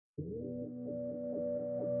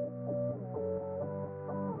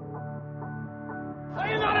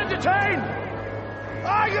entertained?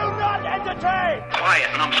 Are you not entertained?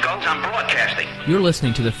 Quiet, numbskulls, I'm broadcasting. You're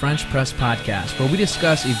listening to the French Press Podcast, where we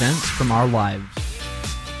discuss events from our lives.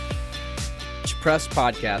 French Press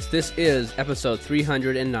Podcast. This is episode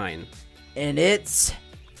 309. And it's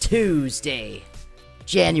Tuesday,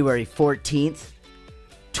 January 14th,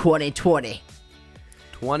 2020.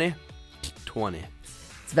 2020.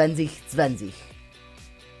 Svenzi.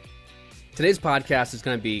 Today's podcast is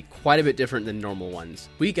going to be quite a bit different than normal ones.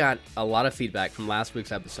 We got a lot of feedback from last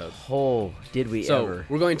week's episode. Oh, did we So ever?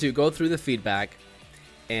 we're going to go through the feedback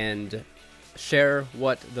and share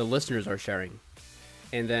what the listeners are sharing.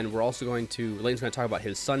 And then we're also Layton's going to talk about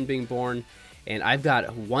his son being born. And I've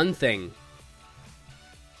got one thing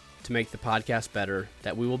to make the podcast better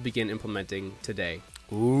that we will begin implementing today.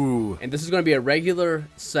 Ooh. And this is going to be a regular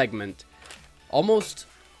segment, almost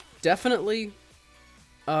definitely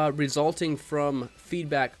resulting from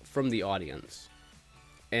feedback from the audience.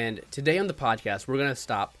 And today on the podcast, we're going to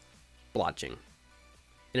stop blotching.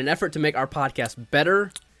 In an effort to make our podcast better,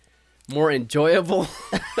 more enjoyable,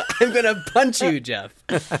 I'm going to punch you, Jeff.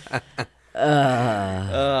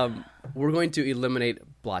 We're going to eliminate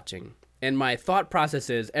blotching. And my thought process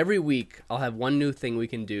is every week I'll have one new thing we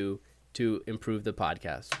can do to improve the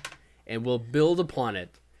podcast. And we'll build upon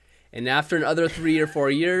it. And after another 3 or 4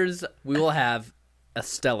 years, we will have a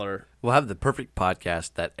stellar. We'll have the perfect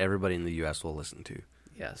podcast that everybody in the U.S. will listen to.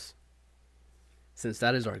 Yes. Since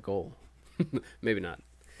that is our goal. Maybe not.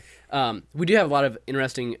 We do have a lot of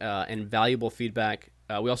interesting and valuable feedback.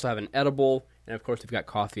 We also have an edible. And, of course, we've got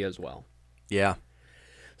coffee as well. Yeah.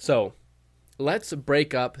 So let's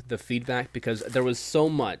break up the feedback because there was so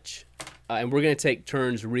much. And we're going to take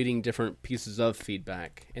turns reading different pieces of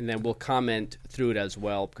feedback. And then we'll comment through it as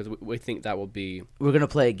well because we think that will be... We're going to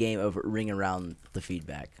play a game of Ring Around the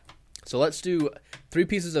Feedback. So let's do 3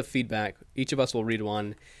 pieces of feedback. Each of us will read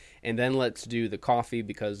one. And then let's do the coffee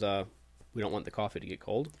because we don't want the coffee to get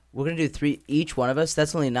cold. We're going to do 3, each one of us.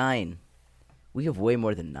 That's only 9. We have way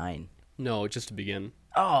more than 9. No, just to begin.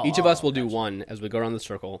 Oh, Each of us will do one as we go around the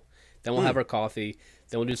circle. Then we'll have our coffee.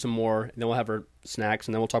 Then we'll do some more. And then we'll have our snacks.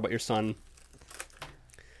 And then we'll talk about your son.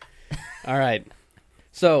 All right.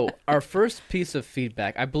 So our first piece of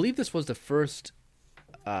feedback, I believe this was the first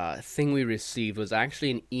thing we received, was actually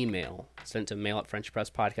an email sent to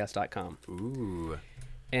mail@frenchpresspodcast.com. Ooh.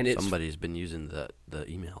 And Somebody's been using the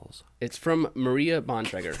emails. It's from Maria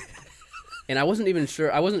Bontrager. And I wasn't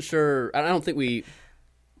sure.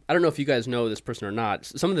 I don't know if you guys know this person or not.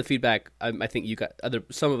 Some of the feedback, I think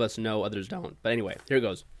some of us know, others don't. But anyway, here it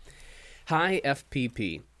goes. Hi,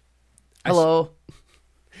 FPP. Hello.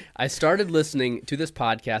 I started listening to this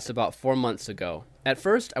podcast about 4 months ago. At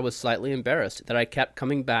first, I was slightly embarrassed that I kept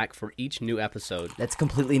coming back for each new episode. That's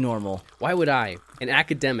completely normal. Why would I, an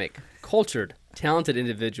academic, cultured, talented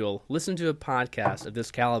individual, listen to a podcast of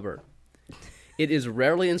this caliber? It is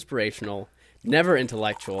rarely inspirational, never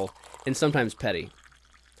intellectual, and sometimes petty.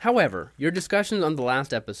 However, your discussions on the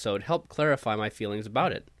last episode helped clarify my feelings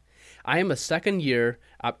about it. I am a second-year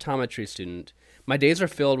optometry student. My days are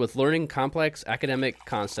filled with learning complex academic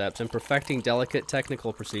concepts and perfecting delicate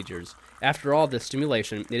technical procedures. After all this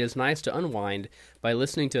stimulation, it is nice to unwind by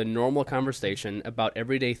listening to a normal conversation about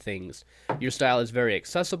everyday things. Your style is very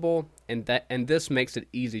accessible, and this makes it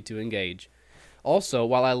easy to engage. Also,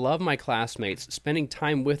 while I love my classmates, spending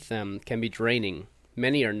time with them can be draining.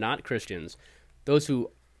 Many are not Christians. Those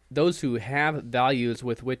who have values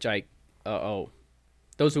with which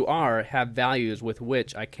those who have values with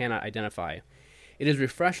which I cannot identify. It is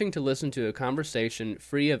refreshing to listen to a conversation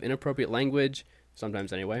free of inappropriate language,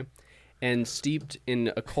 sometimes anyway, and steeped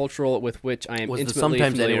in a cultural with which I am intimately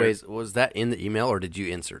familiar. Anyways, was that in the email or did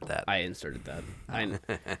you insert that? I inserted that.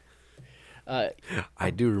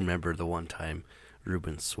 I do remember the one time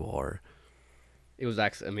Ruben swore. It was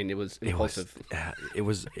actually, it was impulsive. It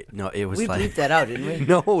was We like... bleeped that out, didn't we?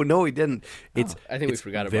 No, we didn't. I think we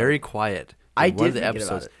forgot about very it. quiet. I one of did the forget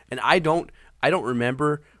episodes. about it. And I don't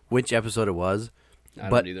remember which episode it was. I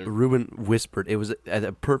but don't either. Ruben whispered. It was at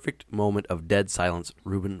a perfect moment of dead silence.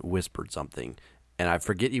 Ruben whispered something, and I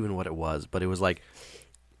forget even what it was. But it was like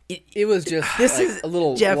it was just This like is a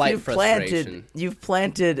little Jeff. light frustration. You've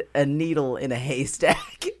planted a needle in a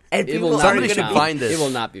haystack, and It people will aren't not be Somebody should found. find this. It will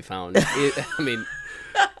not be found.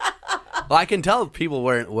 well, I can tell people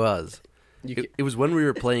where it was. You It was when we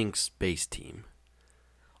were playing Space Team.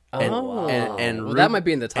 And well, that might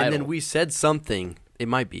be in the title. And then we said something. It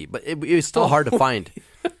might be, but it was still hard to find.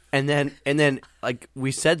 And then like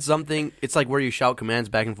we said something. It's like where you shout commands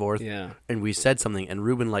back and forth. Yeah. And we said something, and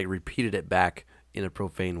Ruben like repeated it back in a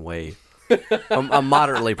profane way. a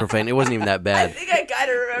moderately profane. It wasn't even that bad. I think I kind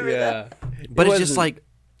of remember that. But it's just like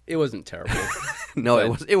It wasn't terrible.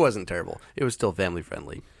 No, it wasn't terrible. It was still family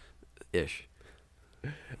friendly, ish.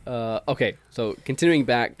 Okay, so continuing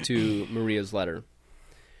back to Maria's letter.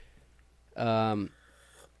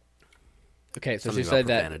 Okay, so Something she about said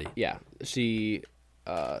profanity. that she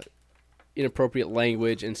inappropriate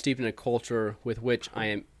language and steeped in a culture with which I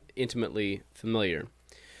am intimately familiar.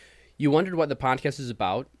 You wondered what the podcast is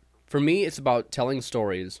about? For me, it's about telling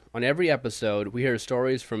stories. On every episode, we hear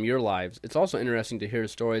stories from your lives. It's also interesting to hear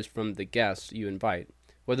stories from the guests you invite.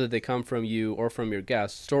 Whether they come from you or from your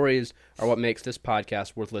guests, stories are what makes this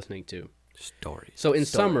podcast worth listening to. Stories. So in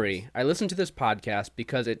summary, I listen to this podcast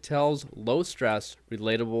because it tells low-stress,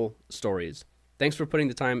 relatable stories. Thanks for putting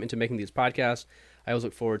the time into making these podcasts. I always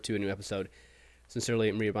look forward to a new episode. Sincerely,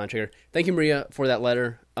 Maria Bontrager. Thank you, Maria, for that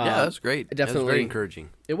letter. Yeah, that's great. It That was definitely very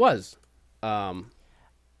encouraging. It was.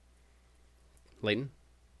 Leighton?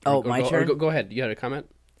 Oh, my turn? Go ahead. You had a comment?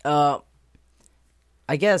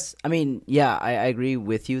 I guess, I mean, yeah, I agree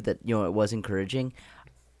with you that, it was encouraging.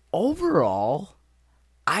 Overall,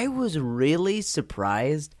 I was really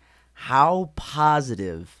surprised how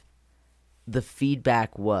positive the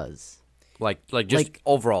feedback was. Like just Like-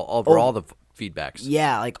 overall the feedbacks.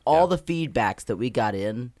 Yeah, like all the feedbacks that we got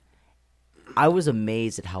in, I was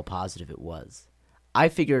amazed at how positive it was. I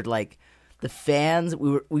figured like the fans,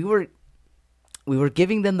 we were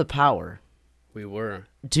giving them the power We were.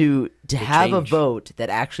 to have a change. vote that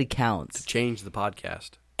actually counts. Change the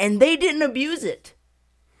podcast. And they didn't abuse it.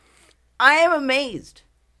 I am amazed.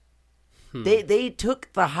 They took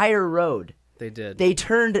the higher road. They did. They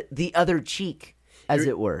turned the other cheek, as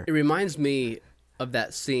it were. It reminds me of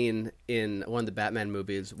that scene in one of the Batman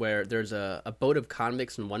movies where there's a boat of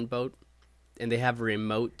convicts in one boat, and they have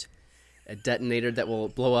a detonator that will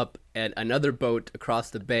blow up at another boat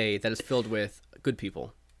across the bay that is filled with good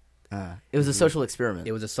people. It was a social experiment.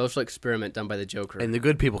 It was a social experiment done by the Joker. And the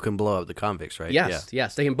good people can blow up the convicts, right?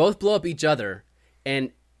 Yes. They can both blow up each other,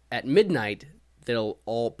 and at midnight they'll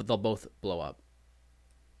both blow up.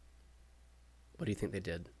 What do you think they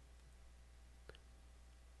did?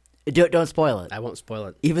 Don't spoil it. I won't spoil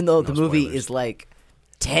it. Even though the movie spoilers. is like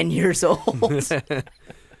 10 years old.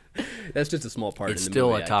 That's just a small part. It's in the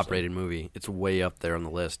still movie, a top-rated movie. It's way up there on the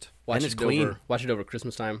list. And it's clean. Watch it over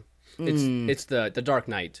Christmas time. It's the Dark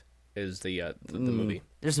Knight is the movie.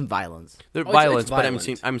 There's some violence. There's it's violence, but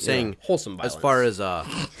violent. I'm saying Wholesome as violence. far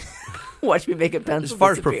as Watch me make a pencil as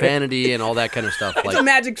far as disappear. profanity and all that kind of stuff, It's a like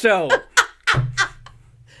magic show.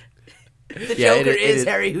 The Yeah, Joker it is is-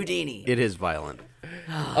 Harry Houdini. it is violent.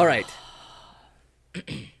 All right,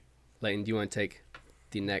 Leighton, do you want to take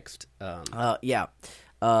the next? Yeah.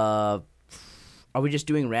 Are we just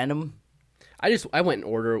doing random? I went in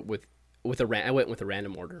order I went with a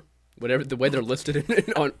random order. Whatever the way they're listed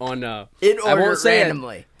on In I order, won't say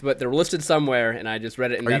randomly. it, but they're listed somewhere, and I just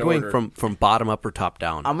read it in Are that you going order. from bottom up or top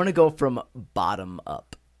down? I'm going to go from bottom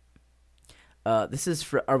up. This is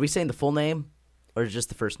for. Are we saying the full name or just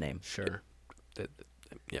the first name? Sure.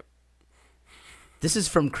 Yep. This is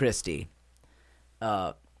from Christy.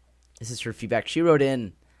 This is her feedback. She wrote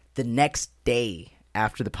in the next day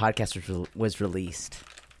after the podcast was released.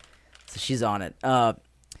 So she's on it.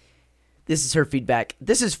 This is her feedback.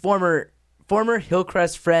 This is former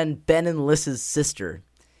Hillcrest friend Ben and Lys's sister.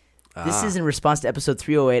 This is in response to episode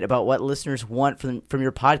 308 about what listeners want from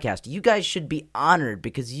your podcast. You guys should be honored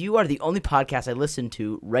because you are the only podcast I listen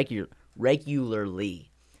to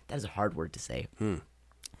regularly. That is a hard word to say.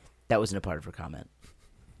 That wasn't a part of her comment.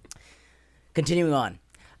 Continuing on.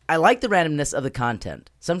 I like the randomness of the content.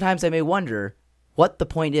 Sometimes I may wonder what the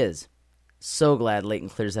point is. So glad Leighton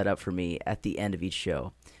clears that up for me at the end of each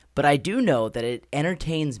show. But I do know that it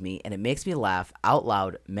entertains me and it makes me laugh out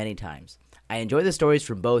loud many times. I enjoy the stories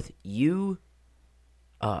from both you...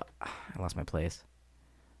 I lost my place.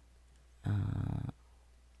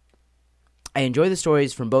 I enjoy the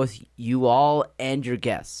stories from both you all and your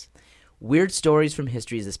guests. Weird stories from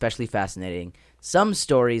history is especially fascinating. Some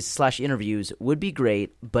stories / interviews would be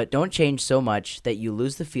great, but don't change so much that you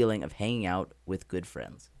lose the feeling of hanging out with good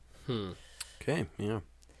friends. Okay, yeah.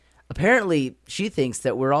 Apparently, she thinks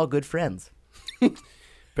that we're all good friends.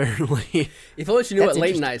 Apparently, If only she knew That's what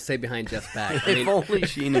Leighton and I say behind Jeff's back. I mean, if only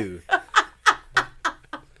she knew. all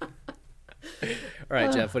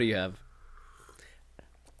right, Jeff, what do you have?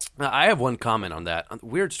 I have one comment on that.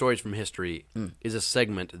 Weird Stories from History is a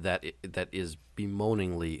segment that is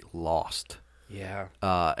bemoaningly lost. Yeah.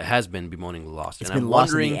 It has been bemoaningly lost. It's and been I'm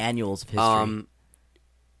lost in wondering, the annuals of history.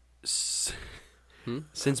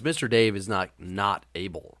 Since Mr. Dave is not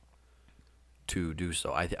able to do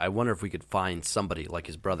so, I wonder if we could find somebody like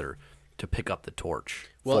his brother to pick up the torch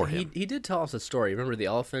Well, for him. he did tell us a story. Remember the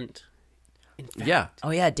elephant? Yeah.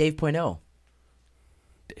 Oh yeah, Dave Poinot.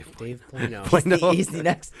 Dave Bueno. He's the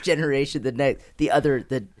next generation.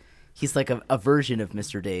 He's like a version of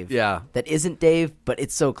Mr. Dave. Yeah. That isn't Dave, but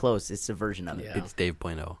it's so close. It's a version of it. Yeah. It's Dave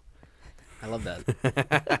Poinot. I love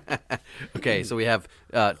that. Okay, so we have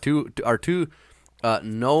our two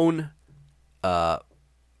known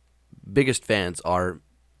biggest fans are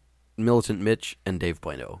Militant Mitch and Dave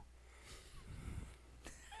Poinot.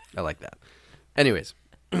 I like that. Anyways,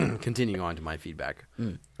 continuing on to my feedback.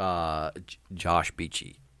 Josh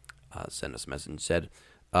Beachy sent us a message and said,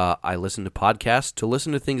 I listen to podcasts to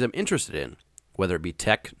listen to things I'm interested in, whether it be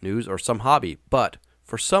tech, news, or some hobby, but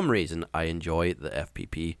for some reason I enjoy the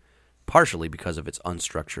FPP, partially because of its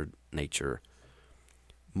unstructured nature.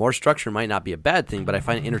 More structure might not be a bad thing, but I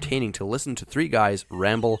find it entertaining to listen to three guys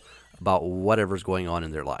ramble about whatever's going on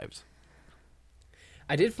in their lives.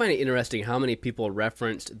 I did find it interesting how many people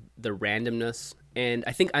referenced the randomness, and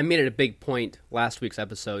I think I made it a big point last week's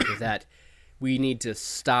episode that we need to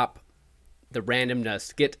stop the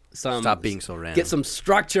randomness, Stop being so random. get some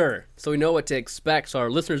structure so we know what to expect, so our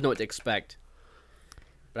listeners know what to expect.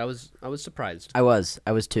 But I was surprised. I was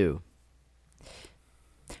too.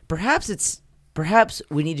 Perhaps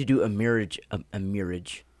we need to do a mirage, a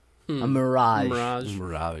mirage, a mirage,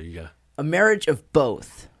 Mirage. a marriage of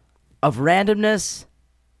both, of randomness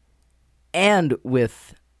and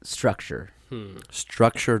with structure.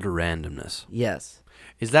 Structured randomness. Yes.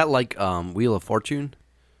 Is that like Wheel of Fortune?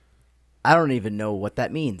 I don't even know what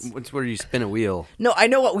that means. It's where you spin a wheel. No, I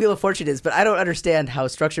know what Wheel of Fortune is, but I don't understand how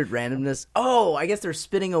structured randomness. Oh, I guess they're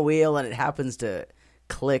spinning a wheel and it happens to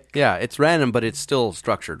click. Yeah, it's random, but it's still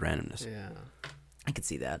structured randomness. Yeah. I could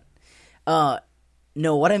see that.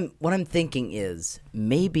 No, what I'm thinking is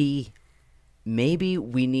maybe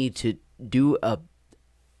we need to do a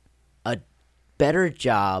better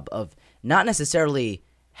job of not necessarily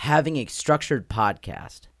having a structured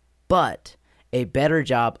podcast, but a better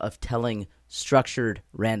job of telling structured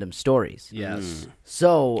random stories. Yes.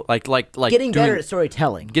 So Like getting better doing- at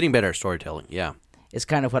storytelling Getting better at storytelling, yeah. is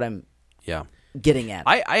kind of what I'm Yeah. getting at.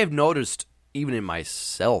 I have noticed, even in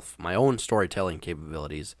myself, my own storytelling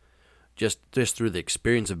capabilities, just through the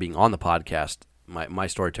experience of being on the podcast, my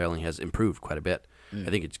storytelling has improved quite a bit. I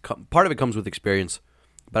think it's part of it comes with experience,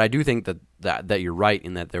 but I do think that you're right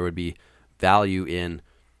in that there would be value in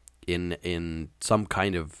some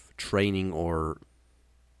kind of training or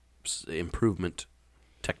improvement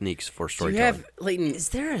techniques for Do you storytelling. have, Leighton, Is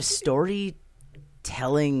there a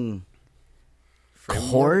storytelling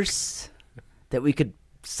course that we could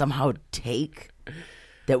somehow take,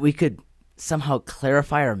 that we could somehow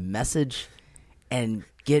clarify our message and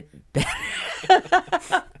get better?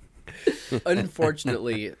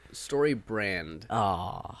 unfortunately, Story Brand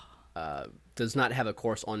does not have a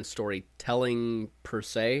course on storytelling per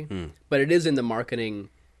se, but it is in the marketing.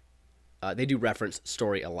 They do reference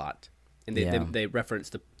story a lot, and they reference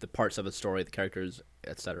the parts of a story, the characters,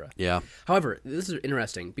 etc. Yeah. However, this is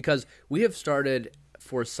interesting because we have started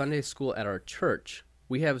for Sunday school at our church.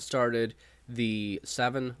 We have started the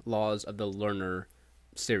 7 Laws of the Learner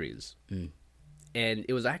series, and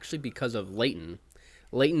it was actually because of Leighton.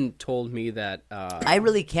 Leighton told me that. I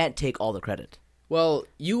really can't take all the credit. Well,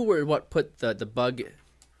 you were what put the bug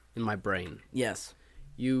in my brain. Yes.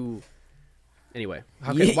 Anyway,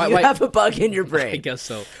 You have a bug in your I brain. guess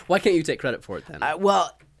so. Why can't you take credit for it then?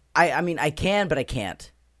 I mean, I can, but I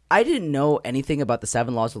can't. I didn't know anything about the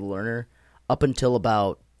 7 Laws of the Learner up until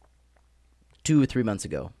about 2 or 3 months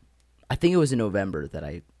ago. I think it was in November that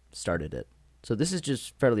I started it. So this is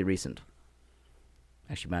just fairly recent.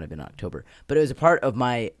 Actually, it might have been October. But it was a part of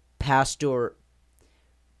my pastor's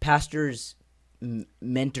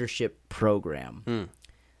mentorship program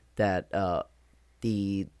that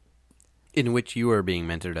In which you are being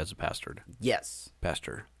mentored as a pastor.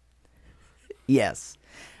 Pastor. Yes.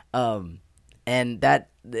 And that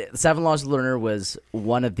the 7 Laws of the Learner was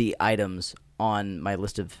one of the items on my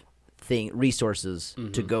list of resources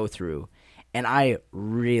to go through. And I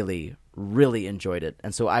really, really enjoyed it.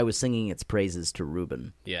 And so I was singing its praises to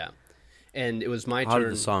Ruben. Yeah, and it was my How turn.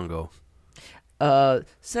 did the song go?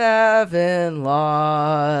 7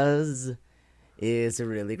 Laws is a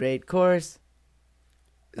really great course.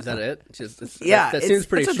 Is that it? Yeah, that seems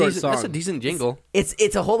pretty That's a short decent, song. That's a decent jingle.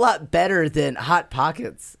 It's a whole lot better than Hot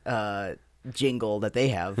Pockets jingle that they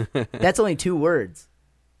have. That's only 2 words.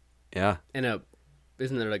 Yeah. And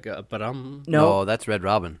isn't there like a No. No, that's Red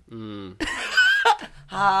Robin.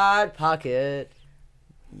 Hot Pocket.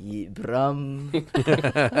 Brum.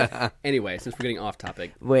 Anyway, since we're getting off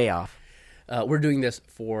topic, Way off. we're doing this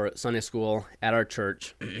for Sunday school at our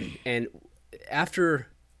church, and after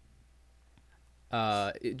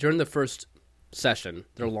during the first session.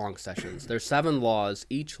 They're long sessions. There's 7 laws.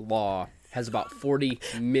 Each law has about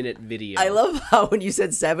 40-minute video. I love how when you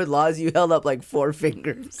said 7 laws, you held up like 4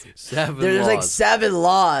 fingers. 7 There's like laws. 7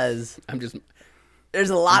 laws. There's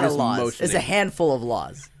a lot I'm of just laws. motioning. It's a handful of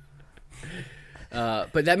laws.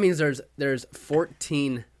 But that means there's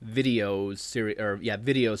 14 videos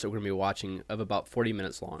videos that we're gonna be watching of about 40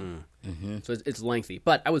 minutes long. So it's lengthy.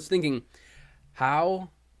 But I was thinking, how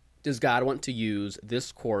does God want to use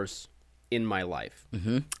this course in my life?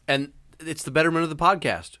 And it's the betterment of the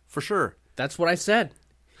podcast, for sure. That's what I said.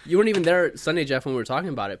 You weren't even there Sunday, Jeff, when we were talking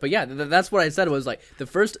about it. But yeah, that's what I said. It was like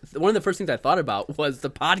one of the first things I thought about was the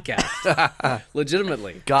podcast.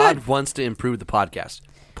 Legitimately. God wants to improve the podcast.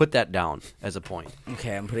 Put that down as a point.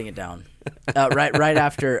 Okay, I'm putting it down. Right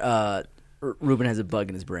after Ruben has a bug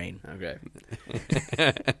in his brain. Okay.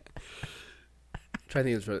 Try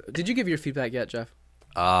to think. Did you give your feedback yet, Jeff?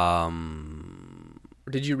 Or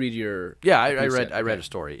did you read your? Yeah, I preset? read Okay. a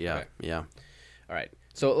story. Yeah, Okay. yeah. All right.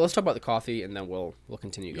 So let's talk about the coffee, and then we'll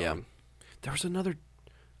continue going. Yeah. There was another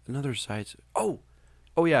side. Oh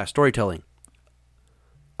yeah, storytelling.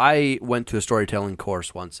 I went to a storytelling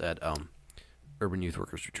course once at Urban Youth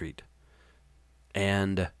Workers Retreat,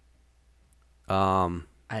 and I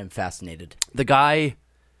am fascinated. the guy,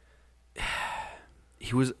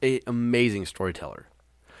 he was an amazing storyteller,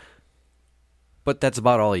 but that's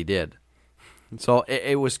about all he did. So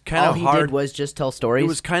it was kind All of he hard. did was just tell stories. It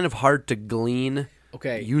was kind of hard to glean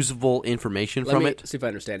Okay. usable information Let from me it. see if I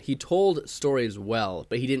understand. He told stories well,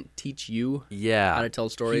 but he didn't teach you Yeah. how to tell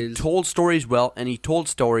stories. He told stories well, and he told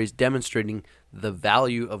stories demonstrating the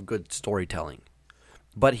value of good storytelling.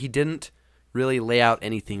 But he didn't really lay out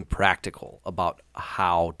anything practical about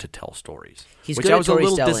how to tell stories. He's which good I at was a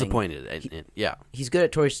little storytelling. disappointed in. Yeah. He's good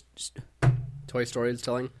at Toy Stories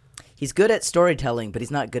telling. He's good at storytelling, but he's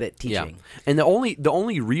not good at Yeah. teaching. And the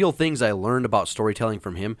only real things I learned about storytelling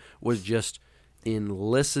from him was just in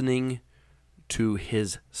listening to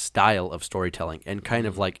his style of storytelling and kind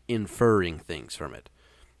of like inferring things from it.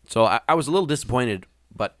 So I was a little disappointed,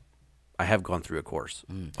 but I have gone through a course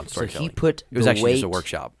on So storytelling. he put it was the actually just a weight-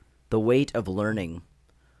 workshop. The weight of learning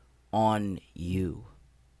on you.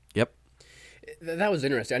 Yep. That was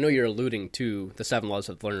interesting. I know you're alluding to the 7 laws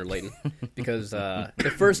of the learner, Leighton, because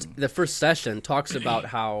the first session talks about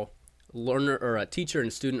how learner or a teacher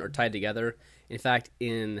and student are tied together. In fact,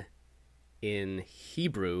 in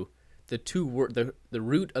Hebrew, the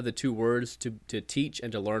root of the 2 words to teach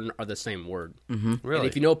and to learn are the same word. Really? And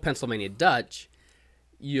if you know Pennsylvania Dutch,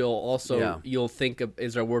 you'll think of,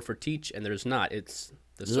 is there a word for teach? And there's not. It's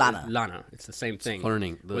Lana. Lana. It's the same thing.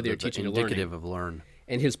 learning. whether you're the teaching or learning. indicative of learn.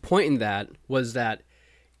 And his point in that was that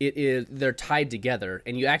they're tied together,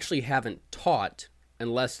 and you actually haven't taught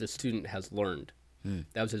unless the student has learned.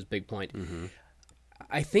 That was his big point.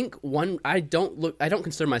 I think I don't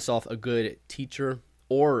consider myself a good teacher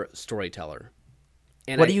or storyteller.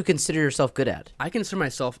 And What do you consider yourself good at? I consider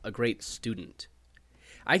myself a great student.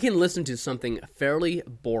 I can listen to something fairly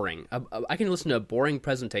boring. I can listen to a boring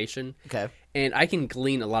presentation, Okay. and I can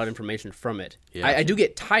glean a lot of information from it. Yeah. I do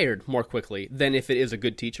get tired more quickly than if it is a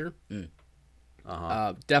good teacher.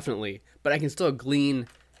 Definitely. But I can still glean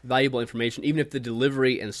valuable information, even if the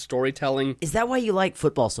delivery and storytelling, Is that why you like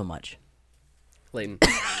football so much? Leighton,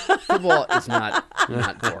 football is not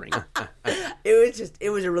boring.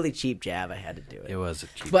 It was a really cheap jab. I had to do it. It was a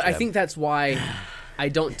cheap But I jab. think that's why I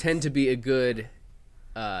don't tend to be a good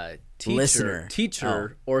Listener.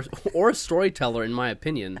 teacher or a storyteller, in my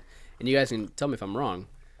opinion. And you guys can tell me if I'm wrong.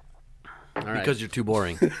 All right. because you're too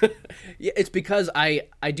boring. Yeah, it's because I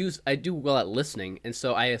do well at listening, and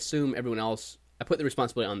so I assume everyone else. I put the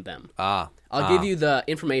responsibility on them. I'll give you the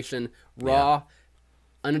information raw,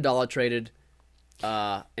 unadulterated,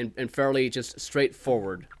 and fairly just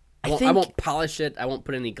straightforward. I won't polish it. I won't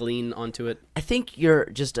put any glean onto it. I think you're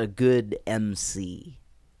just a good MC.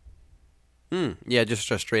 Yeah, just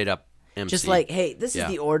a straight up MC. Just like, hey, this is Yeah.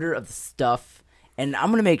 the order of the stuff, and I'm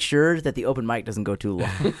going to make sure that the open mic doesn't go too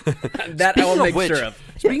long. That I will make which, sure of.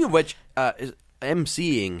 Speaking of which,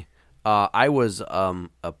 MCing, I was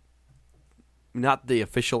not the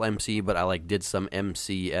official MC, but I did some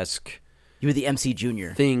MC-esque You were the MC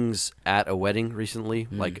Junior. things at a wedding recently,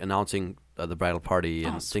 like announcing the bridal party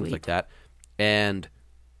and things sweet. like that. And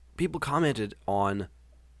people commented on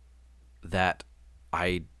that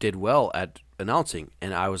I did well at announcing,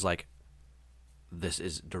 and I was like, this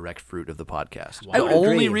is direct fruit of the podcast. I The would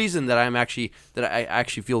only agree. reason that I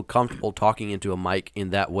actually feel comfortable talking into a mic in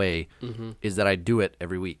that way is that I do it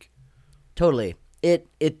every week. Totally.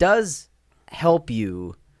 It does help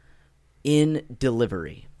you in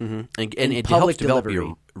delivery. And In it public helps develop delivery.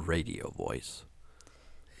 your radio voice.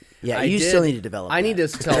 Yeah, you still need to develop. I need to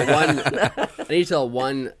tell one. I need to tell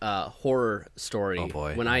one horror story. Oh,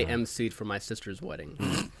 boy. When I emceed for my sister's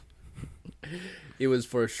wedding, it was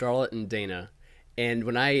for Charlotte and Dana, and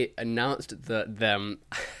when I announced them,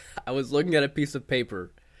 I was looking at a piece of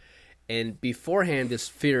paper, and beforehand, this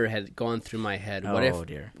fear had gone through my head. What Oh, if?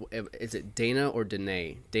 dear. Is it Dana or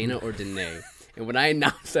Danae? Dana or Danae? And when I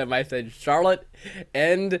announced them, I said Charlotte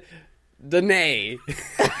and Danae.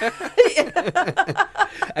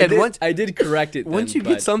 I did correct it. Once you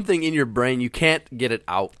get something in your brain, you can't get it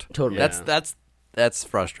out. Totally. That's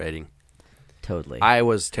frustrating. Totally. I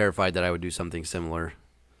was terrified that I would do something similar,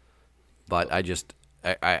 but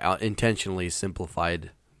I intentionally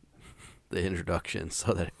simplified the introduction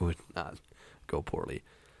so that it would not go poorly.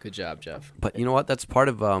 Good job, Jeff. But you know what? That's part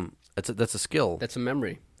of that's a skill. That's a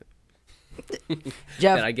memory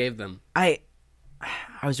Jeff, that I gave them. I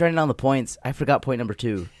was writing down the points. I forgot point number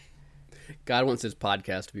 2. God wants his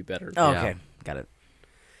podcast to be better. Oh, Yeah. okay. Got it.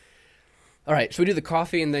 All right, should we do the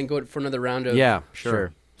coffee and then go for another round of? Yeah,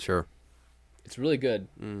 sure. It's really good.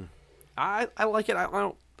 I like it. I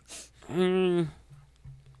don't.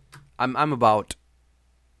 I'm about.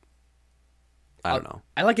 I don't know.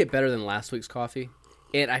 I like it better than last week's coffee,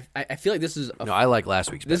 and I feel like this is No, I like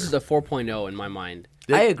last week's. this better. is a 4.0 in my mind.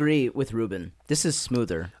 I agree with Ruben. This is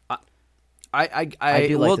smoother. I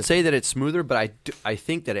do like will this. say that it's smoother, but I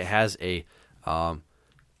think that it has a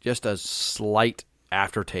just a slight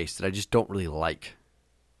aftertaste that I just don't really like.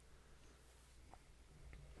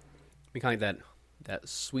 We kind of like that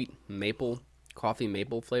sweet coffee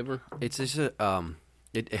maple flavor. It's just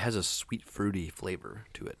it has a sweet fruity flavor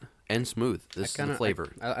to it and smooth. This is the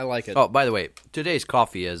flavor. I like it. Oh, by the way, today's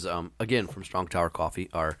coffee is again from Strong Tower Coffee,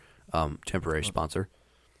 our temporary sponsor.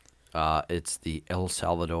 It's the El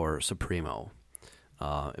Salvador Supremo,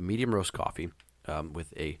 a medium roast coffee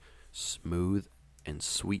with a smooth and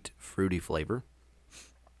sweet fruity flavor,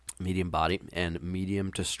 medium body, and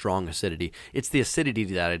medium to strong acidity. It's the acidity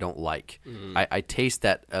that I don't like. I taste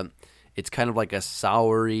that it's kind of like a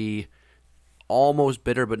soury, almost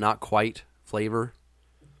bitter but not quite flavor.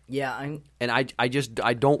 Yeah, And I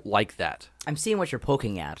don't like that. I'm seeing what you're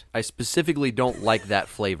poking at. I specifically don't like that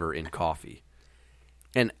flavor in coffee.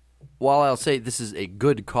 And while I'll say this is a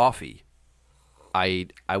good coffee, I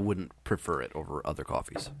wouldn't prefer it over other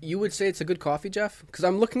coffees. You would say it's a good coffee, Jeff? Because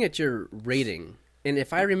I'm looking at your rating, and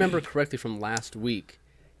if I remember correctly from last week,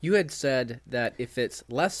 you had said that if it's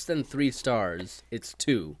less than 3 stars, it's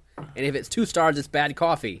 2. And if it's 2 stars, it's bad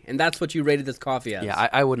coffee. And that's what you rated this coffee as. Yeah,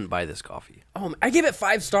 I wouldn't buy this coffee. Oh, I gave it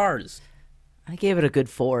 5 stars. I gave it a good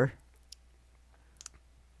 4.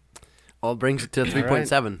 Well, it brings it to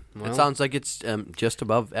 3.7. Well- It sounds like it's just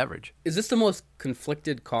above average. Is this the most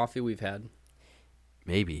conflicted coffee we've had?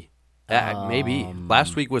 Maybe. Maybe.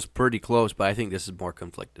 Last week was pretty close, but I think this is more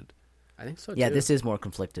conflicted. I think so, Yeah, too. this is more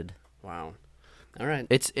conflicted. Wow. All right.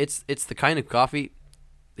 It's the kind of coffee,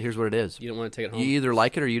 here's what it is. You don't want to take it You home? either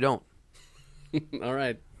like it or you don't. All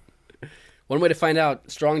right. One way to find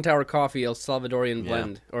out: Strong Tower Coffee, El Salvadorian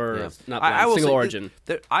blend, or Yeah. not blend, I will single say origin.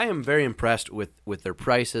 that I am very impressed with their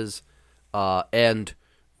prices and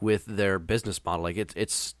with their business model. Like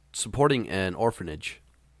it's supporting an orphanage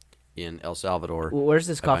in El Salvador. Where's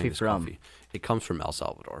this by buying coffee this from? coffee. It comes from El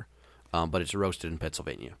Salvador, but it's roasted in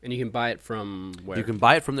Pennsylvania. And you can buy it from where? You can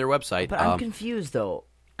buy it from their website. But I'm confused, though.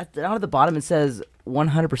 Down at the bottom, it says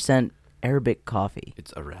 100% Arabic coffee.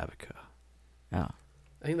 It's Arabica. Oh.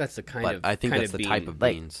 I think that's the kind But of. I think kind that's the bean. type of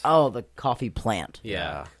Like, beans. oh, the coffee plant. Yeah,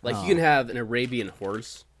 Yeah. like you can have an Arabian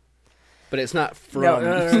horse, but it's not from.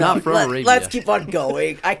 It's not from Arabia. Let's keep on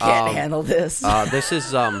going. I can't handle this. This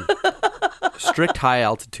is strict high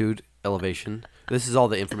altitude elevation. This is all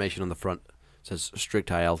the information on the front. It says strict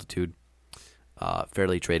high altitude,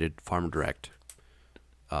 fairly traded, farm direct,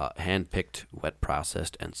 hand picked, wet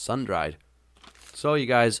processed, and sun dried. So you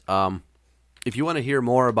guys, if you want to hear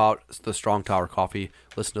more about the Strong Tower Coffee,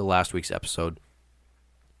 listen to last week's episode,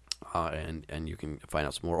 and you can find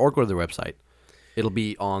out some more, or go to their website. It'll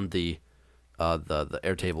be on the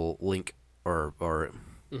Airtable link, or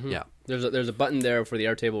yeah. There's a button there for the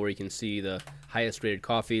Airtable where you can see the highest rated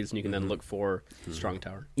coffees, and you can then look for Strong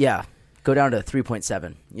Tower. Yeah. Go down to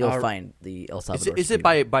 3.7. You'll Are- find the El Salvador. Is it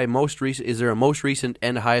by most recent? Is there a most recent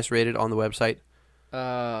and highest rated on the website?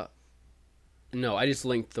 No, I just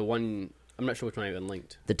linked the one. I'm not sure which one I even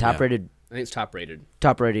linked. the top Yeah. rated I think it's top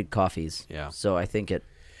rated. coffees? Yeah. So I think it.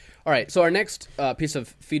 All right, so our next piece of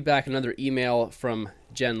feedback, another email from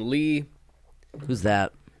Jen Lee. Who's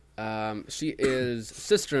that? She is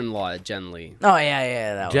sister-in-law at Jen Lee. Oh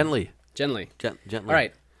yeah, that one. Gently. Jen Lee. Gently. All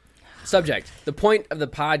right. Subject. The point of the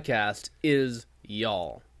podcast is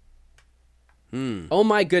y'all. Oh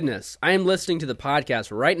my goodness. I am listening to the podcast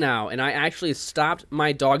right now, and I actually stopped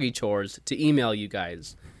my doggy chores to email you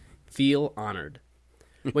guys. Feel honored.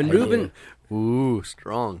 When Ruben Ooh,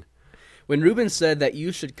 strong. When Ruben said that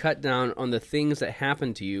you should cut down on the things that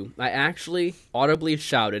happened to you, I actually audibly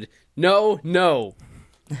shouted, "No, no."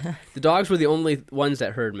 The dogs were the only ones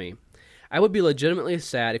that heard me. I would be legitimately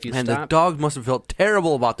sad if you And stopped. the dogs must have felt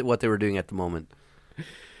terrible about what they were doing at the moment.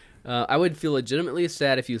 I would feel legitimately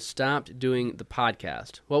sad if you stopped doing the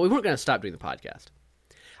podcast. Well, we weren't going to stop doing the podcast.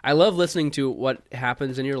 I love listening to what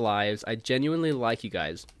happens in your lives. I genuinely like you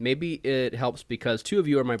guys. Maybe it helps because 2 of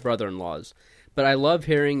you are my brother-in-laws. But I love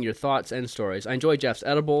hearing your thoughts and stories. I enjoy Jeff's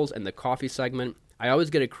edibles and the coffee segment. I always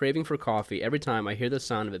get a craving for coffee every time I hear the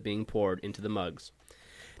sound of it being poured into the mugs.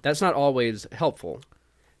 That's not always helpful,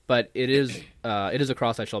 but it is a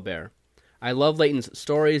cross I shall bear. I love Leighton's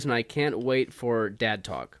stories, and I can't wait for Dad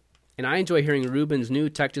Talk. And I enjoy hearing Ruben's new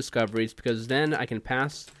tech discoveries because then I can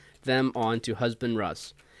pass them on to husband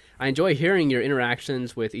Russ. I enjoy hearing your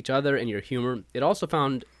interactions with each other and your humor. I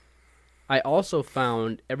also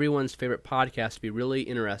found everyone's favorite podcast to be really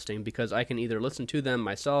interesting because I can either listen to them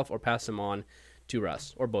myself or pass them on to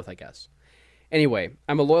Russ, or both, I guess. Anyway,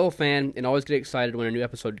 I'm a loyal fan and always get excited when a new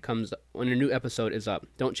episode is up.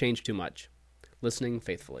 Don't change too much. Listening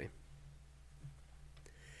faithfully.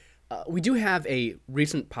 We do have a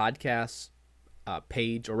recent podcast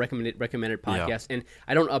page or recommended podcast, and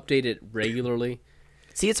I don't update it regularly.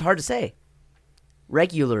 See, it's hard to say.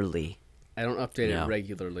 Regularly. I don't update it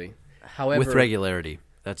regularly. However, With regularity.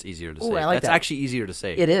 That's easier to say. I like That's that. actually easier to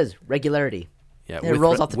say. It is. Regularity. Yeah, It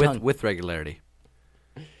rolls off the with, tongue. With regularity.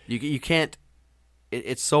 You can't...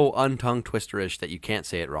 It's so untongue twisterish that you can't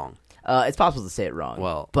say it wrong. It's possible to say it wrong.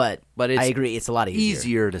 Well, but it's I agree. It's a lot easier.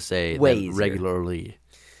 Easier to say Way than easier. regularly.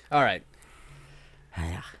 all right.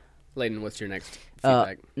 Layden, what's your next Uh,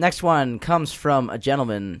 feedback? next one comes from a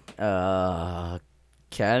gentleman,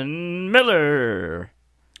 Ken Miller.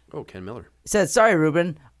 Oh, Ken Miller. He says, "Sorry,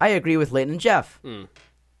 Ruben. I agree with Leighton and Jeff.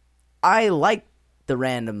 I like the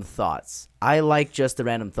random thoughts. I like just the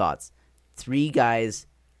random thoughts. 3 guys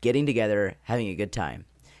getting together, having a good time.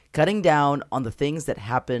 Cutting down on the things that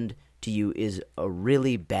happened to you is a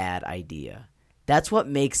really bad idea. That's what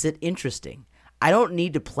makes it interesting. I don't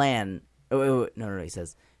need to plan." No, he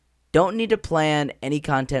says, "Don't need to plan any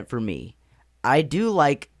content for me. I do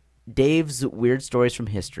like Dave's weird stories from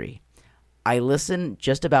history. I listen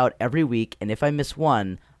just about every week, and if I miss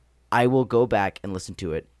one, I will go back and listen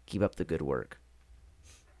to it. Keep up the good work."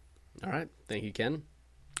 All right. Thank you, Ken.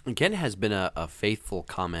 And Ken has been a faithful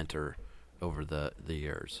commenter over the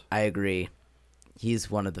years. I agree. He's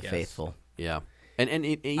one of the Yes. faithful. Yeah. And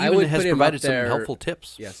he I even would has put him provided up there- some helpful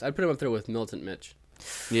tips. Yes, I'd put him up there with Militant Mitch.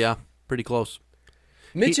 Yeah, pretty close.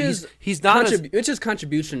 Mitch's he's not Mitch's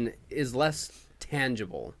contribution is less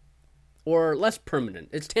tangible or less permanent.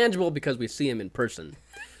 It's tangible because we see him in person,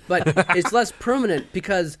 but it's less permanent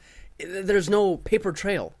because there's no paper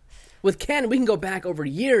trail. With Ken, we can go back over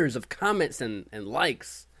years of comments and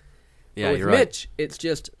likes. Yeah, But with you're right. Mitch, it's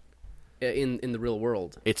just in the real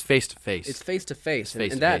world. It's face to face. It's face to face,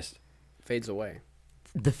 face and to that face. fades away.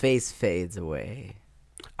 The face fades away.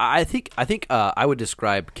 I think I would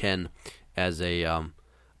describe Ken as a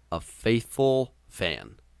faithful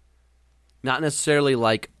fan, not necessarily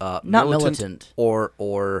like Not militant militant.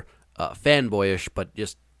 or fanboyish, but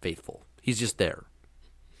just faithful. He's just there.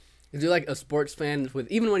 Is you like a sports fan with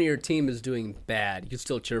even when your team is doing bad, you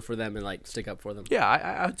still cheer for them and like stick up for them? Yeah,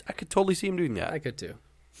 I could totally see him doing that. I could too.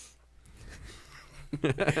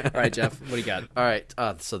 All right, Jeff, what do you got? All right,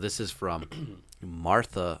 so this is from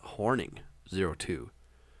Martha Horning, 02.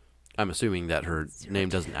 I'm assuming that her name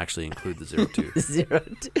doesn't actually include the 02.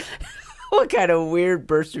 02. What kind of weird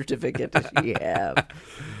birth certificate does she have?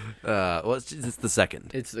 Well, it's the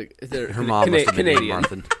second. It's Her mom must have been named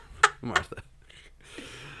Canadian. Martha.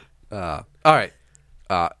 All right.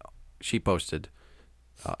 She posted,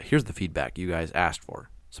 here's the feedback you guys asked for.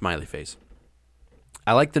 Smiley face.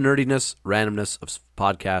 I like the nerdiness, randomness of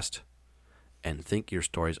podcast, and think your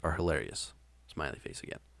stories are hilarious. Smiley face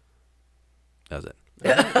again. That was it.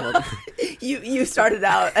 You started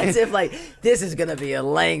out as if like this is gonna be a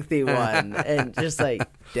lengthy one, and just like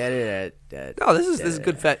da-da-da-da. No, this is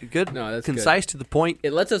good, good, No, that's concise to the point.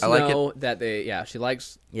 It lets us I like know that she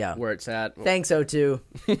likes Yeah. where it's at. Thanks, O2.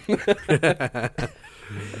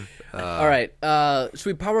 All right, should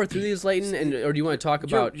we power through these, Leighton, or do you want to talk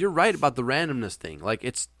about? You're right about the randomness thing. Like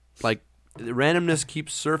it's like the randomness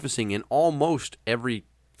keeps surfacing in almost every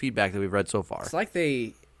feedback that we've read so far. It's like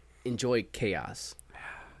they enjoy chaos.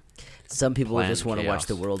 Some people Planned just want to watch chaos.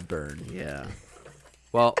 the world burn. Yeah.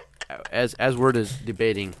 Well, as we're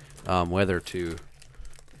debating whether to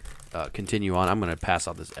continue on. I'm going to pass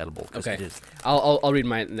out this edible because Okay. it is I'll read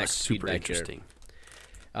my next super feedback here. interesting.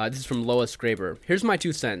 This is from Lois Graber. Here's my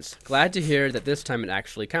 2 cents. Glad to hear that this time it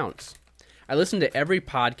actually counts. I listen to every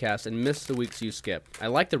podcast and miss the weeks you skip. I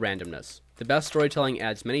like the randomness. The best storytelling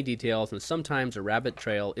adds many details, and sometimes a rabbit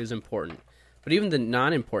trail is important. But even the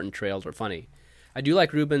non-important trails are funny. I do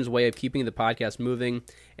like Ruben's way of keeping the podcast moving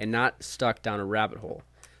and not stuck down a rabbit hole.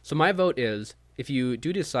 So my vote is, if you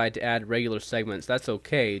do decide to add regular segments, that's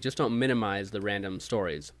okay. Just don't minimize the random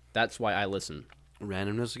stories. That's why I listen.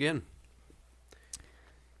 Randomness again.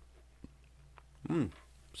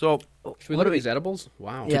 So Should we look at these edibles?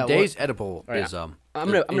 Wow. Yeah, today's edible All right, is I'm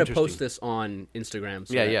gonna interesting. post this on Instagram.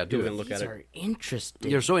 So Yeah, that yeah, do people it. can look These at are it.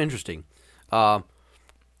 interesting. They're so interesting.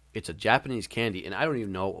 It's a Japanese candy, and I don't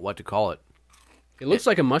even know what to call it. It looks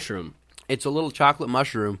like a mushroom. It's a little chocolate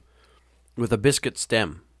mushroom with a biscuit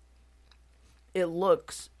stem.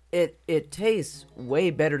 It tastes way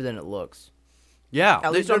better than it looks. Yeah,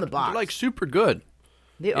 At least on the box. They're like super good,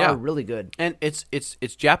 They Yeah. are really good. and it's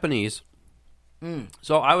Japanese.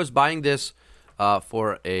 So I was buying this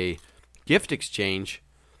for a gift exchange,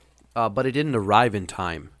 but it didn't arrive in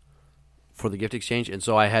time for the gift exchange, and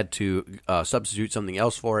so I had to substitute something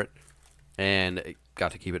else for it, and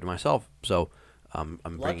got to keep it to myself. So I'm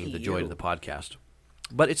bringing Lucky the joy you. to the podcast.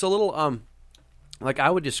 But it's a little like I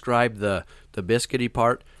would describe the biscuity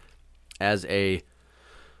part as a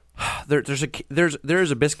there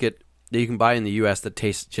is a biscuit that you can buy in the U.S. that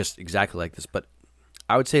tastes just exactly like this, but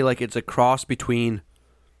I would say like it's a cross between,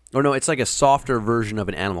 or no, it's like a softer version of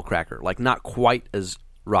an animal cracker, like not quite as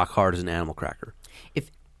rock hard as an animal cracker.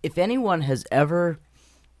 If anyone has ever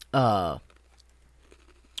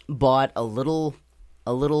bought a little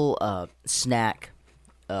snack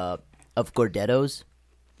of Gordettos,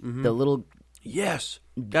 the little Yes,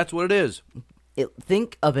 that's what it is.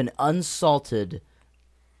 think of an unsalted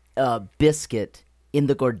biscuit in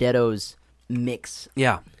the Gordettos mix.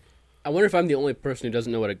 Yeah, I wonder if I'm the only person who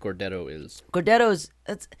doesn't know what a Gordetto is. Gordettos,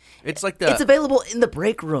 it's like the it's available in the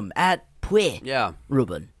break room at Pui. yeah.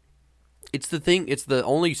 Ruben. It's the thing. It's the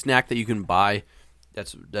only snack that you can buy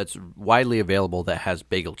that's widely available that has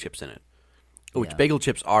bagel chips in it. Which Yeah. bagel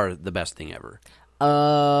chips are the best thing ever.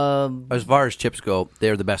 Um, As far as chips go,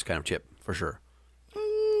 they're the best kind of chip for sure.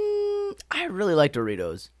 I really like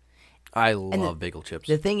Doritos. I love bagel chips.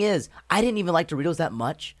 The thing is, I didn't even like Doritos that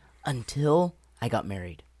much until I got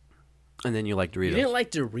married. And then you like Doritos. You didn't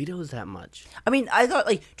like Doritos that much. I mean, I thought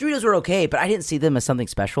like Doritos were okay, but I didn't see them as something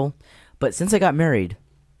special. But since I got married,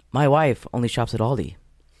 my wife only shops at Aldi.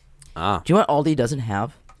 Ah. Do you know what Aldi doesn't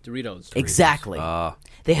have? Doritos. Exactly. Ah.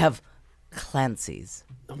 They have Clancy's.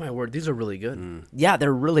 Oh my word, these are really good. Yeah,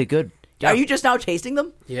 they're really good. Yeah. Are you just now tasting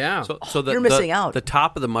them? Yeah. So you're missing out. The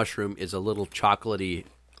top of the mushroom is a little chocolatey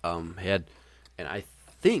head, and I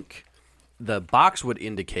think the box would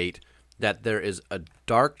indicate that there is a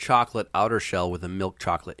dark chocolate outer shell with a milk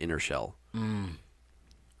chocolate inner shell.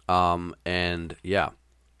 And yeah,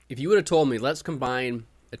 If you would have told me, let's combine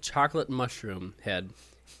a chocolate mushroom head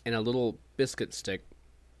and a little biscuit stick,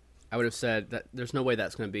 I would have said that there's no way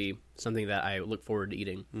that's going to be something that I look forward to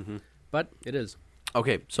eating. Mm-hmm. But it is.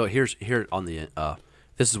 okay. So here on the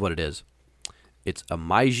this is what it is. It's a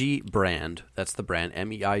Meiji brand. That's the brand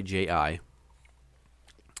MEIJI,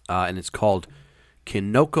 and it's called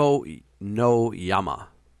Kinoko no Yama.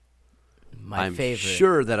 My I'm favorite.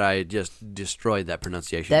 sure that I just destroyed that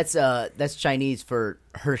pronunciation. That's Chinese for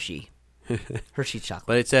Hershey. Hershey chocolate.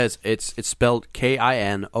 But it says it's spelled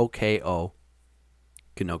KINOKO,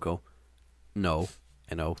 Kinoko, no,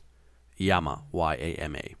 N-O, Yama,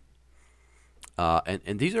 Y-A-M-A.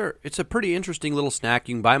 And these it's a pretty interesting little snack.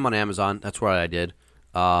 You can buy them on Amazon. That's what I did.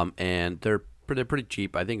 And they're pretty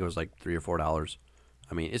cheap. I think it was like $3 or $4.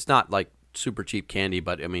 I mean, it's not like super cheap candy,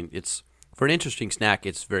 but I mean, it's for an interesting snack.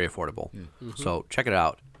 It's very affordable. So check it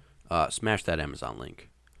out. Smash that Amazon link.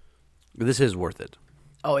 This is worth it.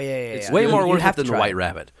 Oh yeah. It's yeah. way You- more you worth have it to than the try White it.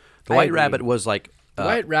 Rabbit. The I White agree. Rabbit was like, The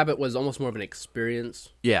White Rabbit was almost more of an experience.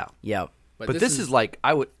 yeah. Yeah. But this is like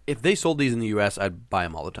I would if they sold these in the U.S., I'd buy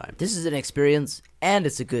them all the time. This is an experience, and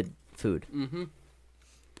it's a good food.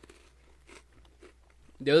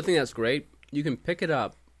 The other thing that's great, you can pick it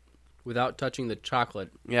up without touching the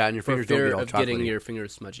chocolate Yeah, and your for fingers don't fear get all of getting chocolatey. your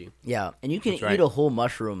fingers smudgy. Yeah, and you can That's right. eat a whole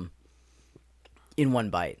mushroom in one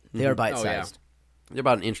bite. They are bite-sized. They're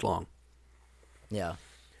about an inch long. Yeah,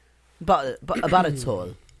 about a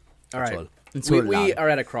tall. All right. all. It's We so loud. are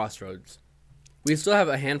at a crossroads. We still have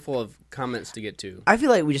a handful of comments to get to. I feel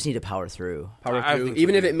like we just need to power through. Power I through, think so,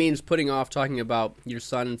 even if too. it means putting off talking about your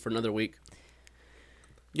son for another week.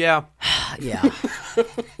 Yeah, Yeah,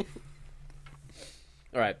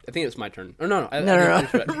 All right, I think it's my turn. Or no. No.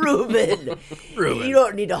 Ruben. You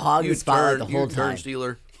don't need to hog the spotlight the whole turn time.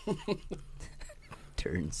 stealer.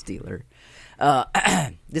 Turn stealer.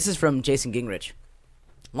 This is from Jason Gingrich,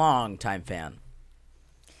 long-time fan.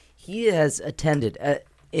 He has attended,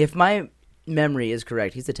 if my memory is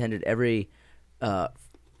correct, he's attended every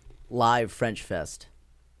live French Fest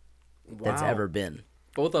that's Wow. ever been.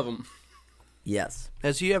 Both of them. Yes.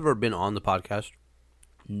 Has he ever been on the podcast?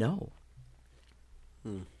 No.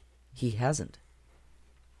 He hasn't.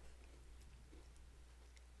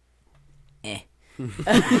 No,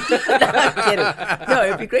 I'm kidding. No,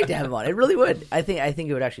 it'd be great to have him on. It really would. I think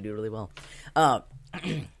it would actually do really well.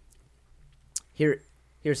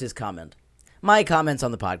 Here's his comment. My comments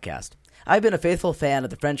on the podcast. I've been a faithful fan of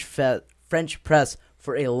the French press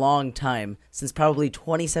for a long time, since probably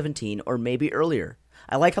 2017 or maybe earlier.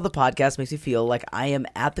 I like how the podcast makes me feel like I am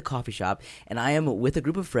at the coffee shop and I am with a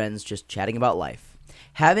group of friends just chatting about life.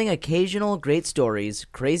 Having occasional great stories,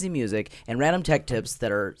 crazy music, and random tech tips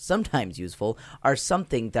that are sometimes useful are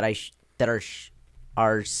something that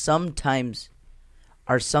are sometimes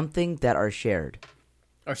shared.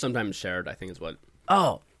 Or sometimes shared, I think is what.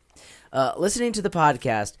 Oh, listening to the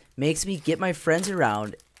podcast makes me get my friends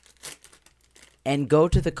around and go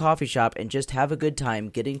to the coffee shop and just have a good time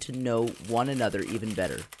getting to know one another even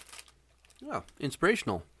better. Yeah,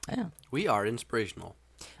 inspirational. Yeah. We are inspirational.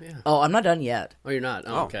 Yeah. Oh, I'm not done yet. Oh, you're not?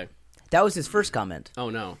 Oh, okay. That was his first comment. Oh,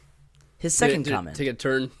 no. His second Did it comment. Take a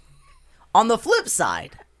turn. On the flip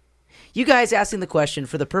side, you guys asking the question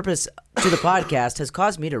for the purpose to the podcast has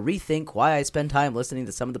caused me to rethink why I spend time listening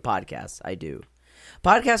to some of the podcasts I do.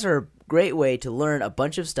 Podcasts are a great way to learn a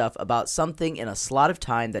bunch of stuff about something in a slot of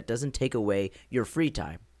time that doesn't take away your free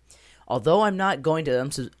time. Although I'm not going to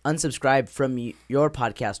unsubscribe from your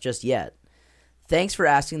podcast just yet, thanks for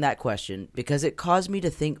asking that question because it caused me to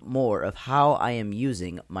think more of how I am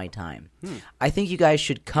using my time. I think you guys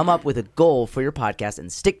should come up with a goal for your podcast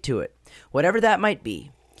and stick to it, whatever that might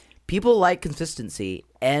be. People like consistency,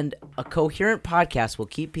 and a coherent podcast will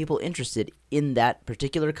keep people interested in that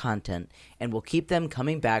particular content and will keep them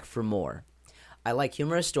coming back for more. I like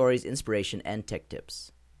humorous stories, inspiration, and tech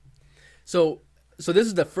tips. So this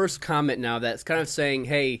is the first comment now that's kind of saying,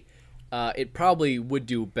 hey, it probably would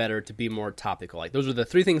do better to be more topical. Like those are the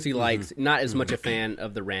three things he likes. Not as much a fan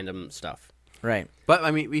of the random stuff. Right. But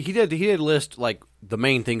I mean, he did list like the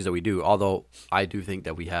main things that we do. Although I do think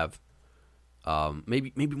that we have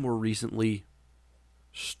maybe more recently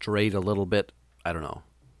strayed a little bit. I don't know.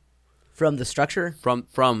 From the structure?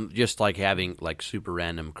 From just like having like super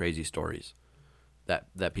random crazy stories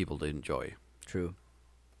that people did enjoy. True.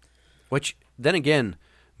 Which then again,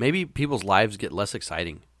 maybe people's lives get less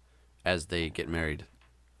exciting as they get married.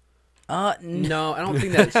 No, I don't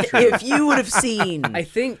think that's true. If you would have seen,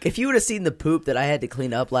 if you would have seen the poop that I had to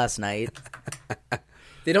clean up last night,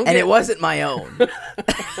 they don't, and it wasn't my own.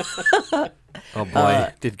 Oh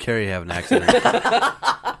boy, did Carrie have an accident?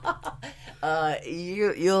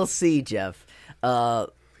 You'll see, Jeff.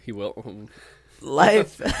 He will.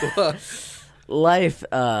 Life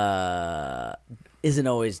isn't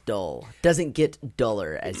always dull. Doesn't get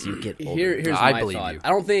duller as you get older. Here's I my believe thought. you. I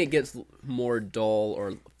don't think it gets more dull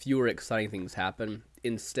or fewer exciting things happen.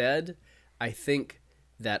 Instead, I think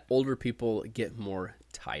that older people get more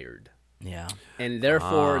tired. Yeah. And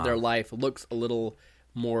therefore their life looks a little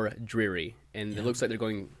more dreary, and it looks like they're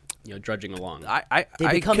going, drudging along.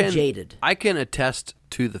 They become jaded. I can attest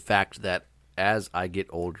to the fact that as I get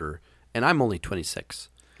older, and I'm only 26,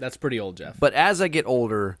 That's pretty old, Jeff. but as I get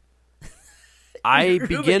older, I'm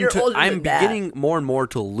beginning more and more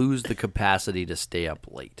to lose the capacity to stay up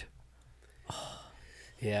late.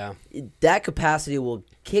 yeah, That capacity will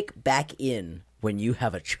kick back in when you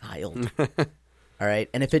have a child. All right?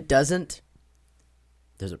 And if it doesn't,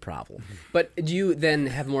 there's a problem. but do you then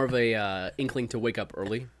have more of a inkling to wake up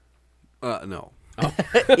early? No.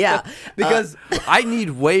 Yeah. Because I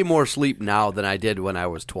need way more sleep now than I did when I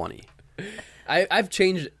was 20. I've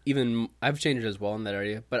changed as well in that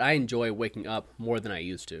area, but I enjoy waking up more than I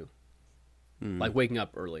used to. Like waking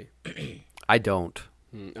up early. I don't.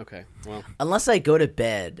 Okay, well, Unless I go to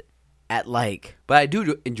bed at But I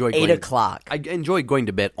do enjoy 8 o'clock. I enjoy going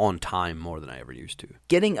to bed on time more than I ever used to.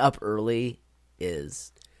 Getting up early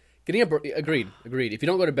is... getting up. Agreed. If you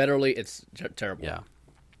don't go to bed early, it's terrible. Yeah.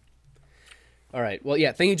 All right. Well,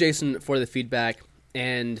 yeah. Thank you, Jason, for the feedback.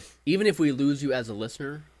 And even if we lose you as a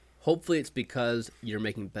listener, hopefully it's because you're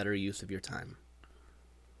making better use of your time.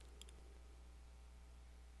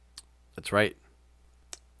 That's right.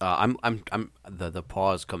 The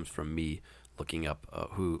pause comes from me looking up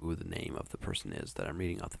who the name of the person is that I'm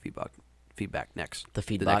reading off the feedback next. The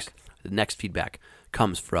feedback. The next feedback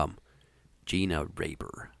comes from Gina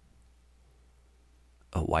Raber,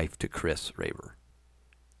 a wife to Chris Raber.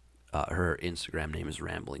 Her Instagram name is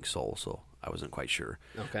Rambling Soul, so I wasn't quite sure.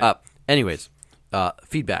 Okay. Anyways,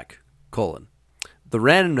 feedback, : the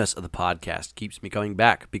randomness of the podcast keeps me coming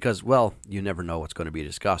back because, well, you never know what's going to be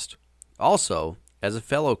discussed. Also, as a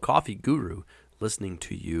fellow coffee guru, listening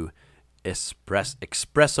to you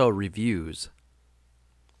espresso reviews,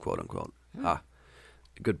 quote unquote.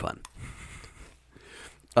 Good pun.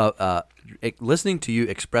 Listening to you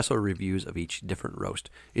espresso reviews of each different roast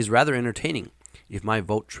is rather entertaining. If my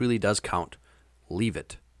vote truly does count, leave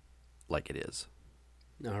it like it is.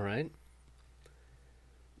 All right.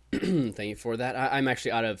 Thank you for that. I'm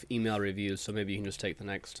actually out of email reviews, so maybe you can just take the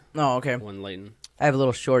next Oh, okay. one, Leighton. I have a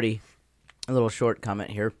little short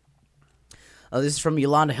comment here. This is from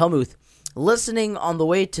Yolanda Helmuth. Listening on the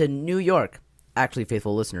way to New York. Actually,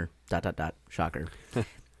 faithful listener. ... Shocker.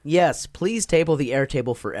 Yes, please table the air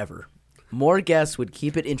table forever. More guests would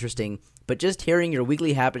keep it interesting, but just hearing your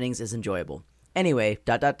weekly happenings is enjoyable. Anyway, ...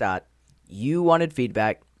 You wanted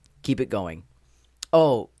feedback. Keep it going.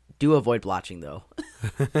 Oh, do avoid blotching, though.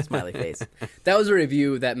 Smiley face. That was a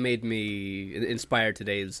review that made me inspire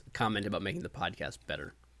today's comment about making the podcast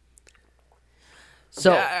better.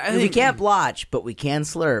 So, I we think- can't blotch, but we can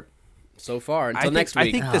slurp. So far, until next week.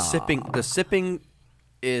 I think the sipping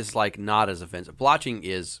is like not as offensive. Blotching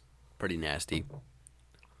is pretty nasty.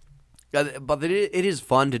 But it is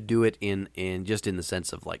fun to do it in just in the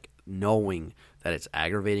sense of like knowing that it's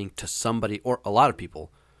aggravating to somebody or a lot of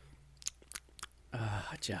people.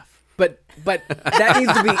 Jeff. But that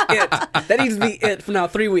needs to be it. That needs to be it for now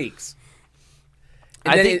 3 weeks.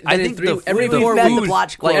 And I think every we've 4 met the weeks,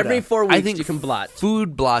 blotch like quota. every 4 weeks, I think you can blotch.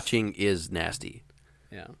 Food blotching is nasty.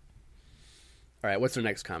 Yeah. All right. What's our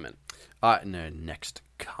next comment? No, next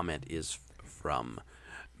comment is from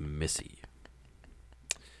Missy.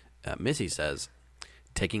 Missy says,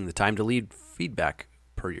 taking the time to leave feedback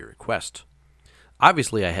per your request.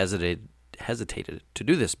 Obviously, I hesitated to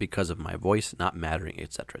do this because of my voice not mattering,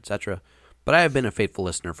 etc., etc., but I have been a faithful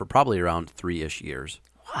listener for probably around 3-ish years.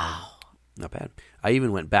 Wow. Not bad. I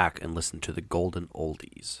even went back and listened to the Golden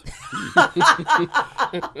Oldies.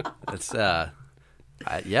 That's,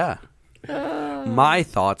 yeah. My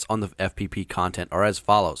thoughts on the FPP content are as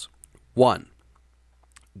follows. 1.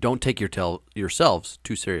 Don't take yourselves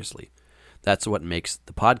too seriously. That's what makes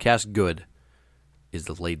the podcast good, is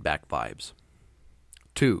the laid-back vibes.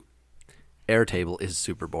 2. Airtable is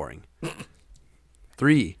super boring.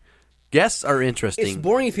 3. Guests are interesting. It's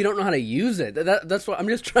boring if you don't know how to use it. That's what I'm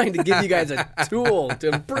just trying to give you guys a tool to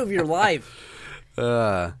improve your life.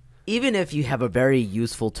 Even if you have a very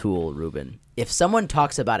useful tool, Ruben, if someone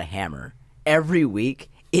talks about a hammer every week,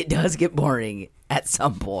 it does get boring at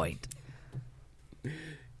some point.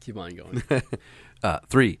 Keep on going.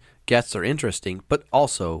 3. Guests are interesting, but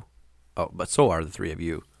so are the three of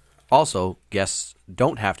you. Also, guests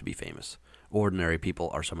don't have to be famous. Ordinary people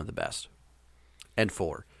are some of the best. And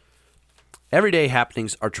 4. Everyday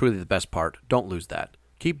happenings are truly the best part. Don't lose that.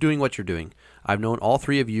 Keep doing what you're doing. I've known all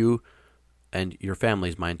three of you and your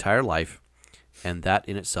families my entire life, and that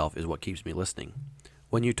in itself is what keeps me listening.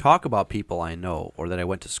 When you talk about people I know or that I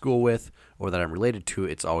went to school with or that I'm related to,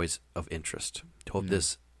 it's always of interest. I hope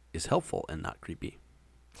this is helpful and not creepy.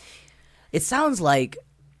 It sounds like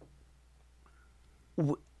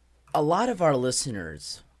a lot of our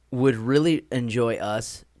listeners would really enjoy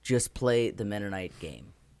us just play the Mennonite game.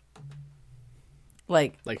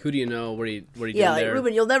 Like Like, who do you know? What are you doing yeah, like there?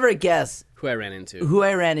 Ruben, you'll never guess Who I ran into. who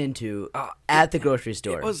I ran into at the grocery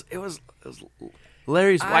store. It was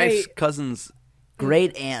Larry's wife's cousin's.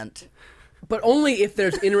 Great aunt. But only if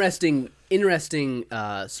there's interesting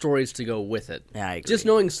stories to go with it. Yeah, I agree. Just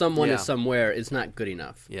knowing someone Yeah. is somewhere is not good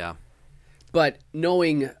enough. Yeah. But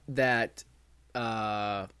knowing that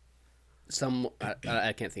I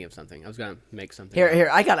can't think of something. I was going to make something. Here,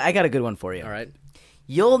 I got a good one for you. All right.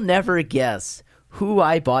 You'll never guess who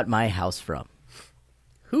I bought my house from.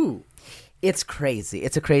 Who? It's crazy.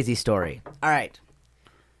 It's a crazy story. All right.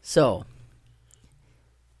 So,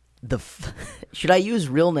 should I use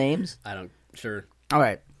real names? Sure. All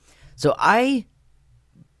right. So I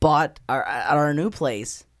bought at our new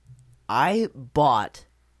place. I bought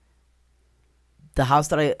the house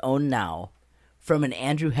that I own now from an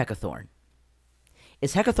Andrew Heckathorn.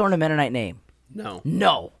 Is Heckathorn a Mennonite name? No.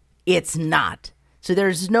 No, it's not. So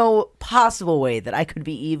there's no possible way that I could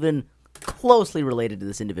be even closely related to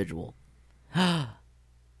this individual. And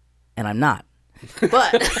I'm not.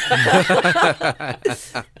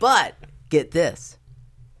 But get this.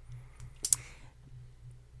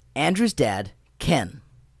 Andrew's dad, Ken,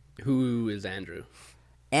 Who is Andrew?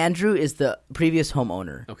 Andrew is the previous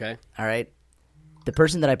homeowner. Okay. All right? The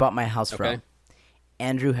person that I bought my house Okay. from.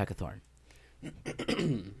 Andrew Heckathorn.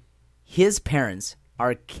 His parents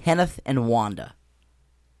are Kenneth and Wanda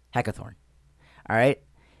Heckathorn. All right?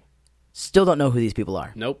 Still don't know who these people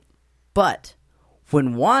are. Nope. But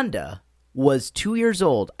when Wanda was 2 years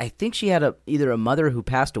old, I think she had either a mother who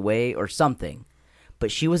passed away or something,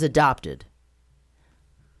 but she was adopted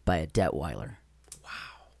by a Detweiler. Wow.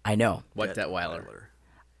 I know. What Detweiler?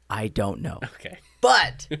 I don't know. Okay.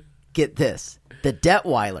 But get this. The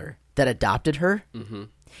Detweiler that adopted her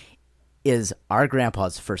is our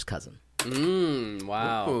grandpa's first cousin.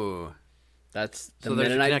 Wow. Ooh. That's the So there's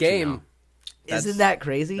a Mennonite connection game. now. Isn't that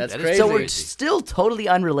crazy? that's That is crazy. So we're crazy. still totally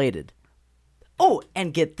unrelated. Oh,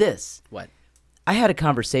 and get this. What? I had a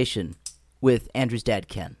conversation with Andrew's dad,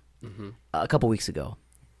 Ken, a couple weeks ago,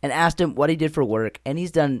 and asked him what he did for work, and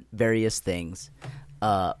he's done various things.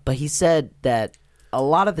 But he said that a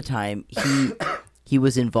lot of the time he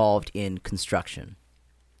was involved in construction.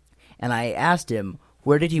 And I asked him,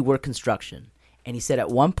 where did he work construction? And he said at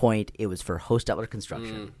one point it was for Hostetler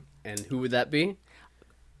Construction, And who would that be?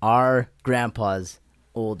 our grandpa's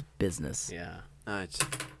old business. Yeah. It's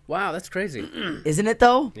Wow, that's crazy. Isn't it,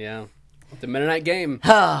 though? Yeah. The Mennonite game.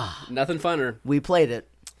 Nothing funner. We played it.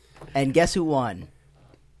 And guess who won?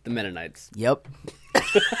 The Mennonites. Yep.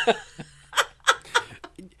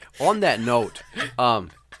 on that note,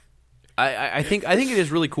 I think it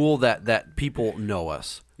is really cool that people know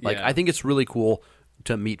us. Like Yeah. I think it's really cool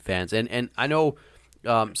to meet fans, and I know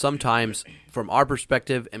sometimes from our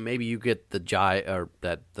perspective, and maybe you get the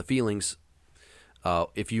feelings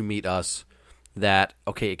if you meet us that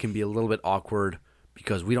okay, it can be a little bit awkward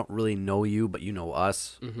because we don't really know you, but you know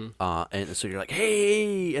us, and so you're like,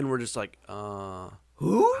 hey, and we're just like,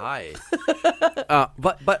 who? Hi.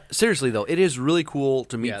 But seriously though, it is really cool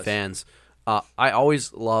to meet Yes. fans. I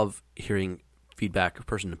always love hearing feedback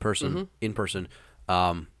person to person, in person.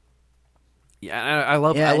 Yeah, I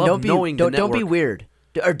love don't knowing the don't be network. weird.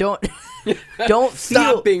 Or don't don't Stop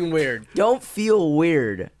feel being weird. don't feel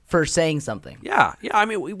weird for saying something. Yeah. I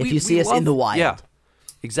mean, we you see us in the wild. yeah,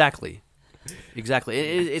 exactly.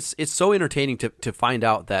 It's so entertaining to find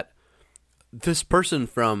out that this person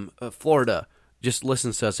from Florida just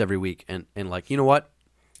listens to us every week, and like, you know what?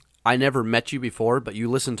 I never met you before, but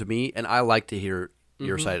you listen to me, and I like to hear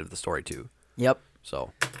your side of the story too. Yep.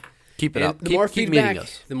 So keep it And up. the Keep, more keep feedback, meeting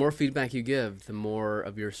us. the more feedback you give, the more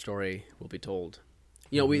of your story will be told.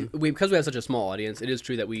 You know, we because we have such a small audience, it is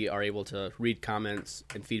true that we are able to read comments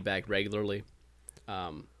and feedback regularly.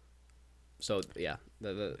 So yeah,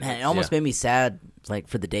 Man, it almost made me sad, like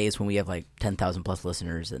for the days when we have like 10,000 plus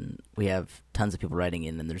listeners and we have tons of people writing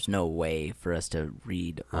in, and there's no way for us to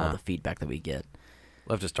read all the feedback that we get.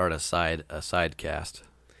 We'll have to start a side cast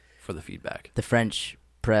for the feedback. The French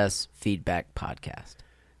Press Feedback Podcast.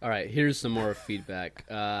 All right, here's some more feedback.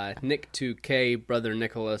 Nick to K, brother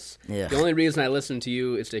Nicholas. Yeah. The only reason I listen to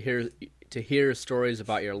you is to hear stories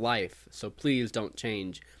about your life. So please don't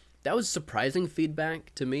change. That was surprising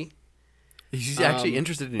feedback to me. He's actually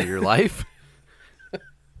interested in your life.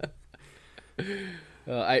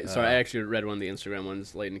 I actually read one of the Instagram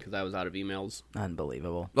ones, Leighton, because I was out of emails.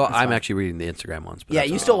 Unbelievable. Well, That's I'm fine. actually reading the Instagram ones. But Yeah, that's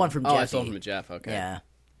you okay. stole one from Jeffy. Oh, I stole from Jeff. Okay. Yeah.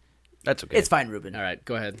 That's okay. It's fine, Ruben. All right,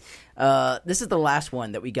 go ahead. This is the last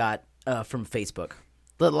one that we got from Facebook.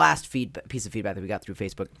 The last piece of feedback that we got through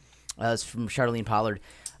Facebook is from Charlene Pollard.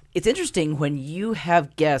 It's interesting when you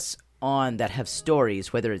have guests on that have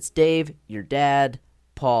stories, whether it's Dave, your dad,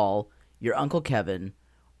 Paul, your Uncle Kevin,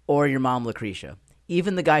 or your mom, Lucretia.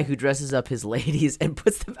 Even the guy who dresses up his ladies and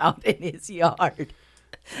puts them out in his yard.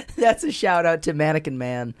 That's a shout out to Mannequin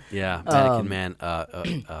Man. Yeah, Mannequin Man.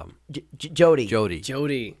 Jody.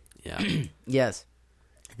 Jody. Yeah. Yes.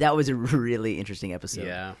 That was a really interesting episode.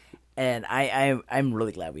 Yeah. And I'm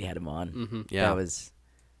really glad we had him on. Yeah. That was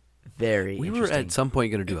very We were interesting. at some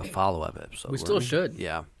point going to do a follow up episode. We still weren't should.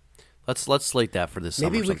 Yeah. Let's slate that for this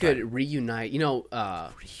Maybe summer we sometime. could reunite. You know,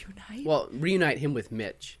 Reunite? well, reunite him with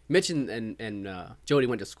Mitch. Mitch and Jody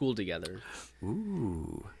went to school together.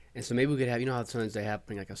 Ooh. And so maybe we could have, you know how sometimes they have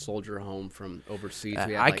bring like a soldier home from overseas.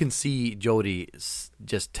 We have, I like, can see Jody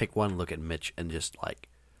just take one look at Mitch and just like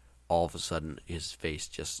all of a sudden his face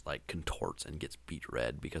just like contorts and gets beet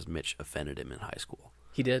red because Mitch offended him in high school.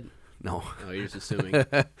 He did. No. Oh, you're just assuming.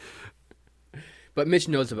 But Mitch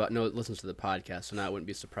listens to the podcast, so now it wouldn't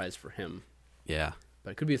be a surprise for him. Yeah.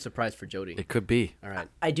 But it could be a surprise for Jody. It could be. All right.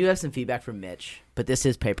 I do have some feedback from Mitch, but this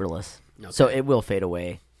is paperless. So it will fade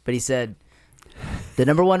away. But he said the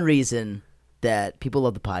number one reason that people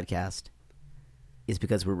love the podcast is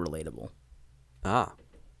because we're relatable. Ah.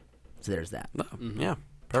 So there's that. No, Yeah.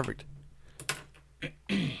 Perfect.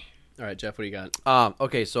 All right, Jeff, what do you got?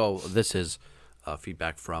 Okay, so this is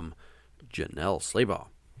feedback from Janelle Slabaugh.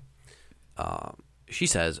 She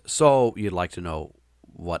says, so you'd like to know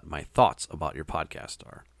what my thoughts about your podcast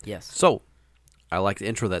are. Yes. So, I like the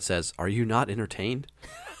intro that says, are you not entertained?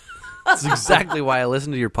 That's exactly why I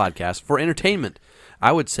listen to your podcast, for entertainment.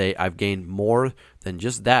 I would say I've gained more than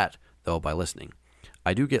just that, though, by listening.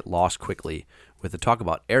 I do get lost quickly with the talk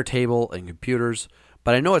about Airtable and computers,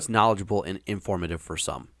 but I know it's knowledgeable and informative for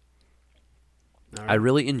some. I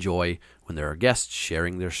really enjoy when there are guests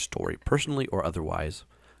sharing their story, personally or otherwise.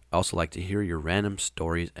 I also like to hear your random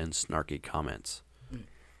stories and snarky comments.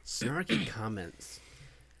 Snarky comments.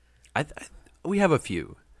 We have a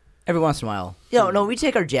few. Every once in a while. No, we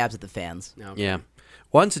take our jabs at the fans. Okay. Yeah.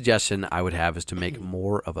 One suggestion I would have is to make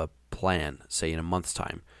more of a plan, say in a month's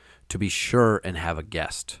time, to be sure and have a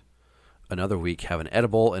guest. Another week have an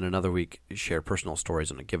edible, and another week share personal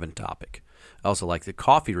stories on a given topic. I also like the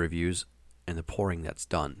coffee reviews and the pouring that's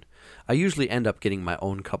done. I usually end up getting my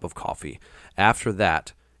own cup of coffee after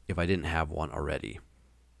that if I didn't have one already.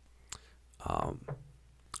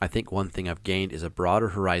 I think one thing I've gained is a broader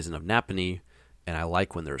horizon of Napanee, and I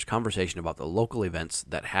like when there's conversation about the local events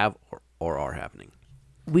that have or are happening.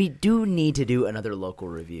 We do need to do another local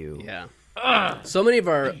review. Yeah. So many of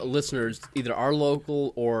our listeners either are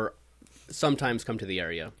local or sometimes come to the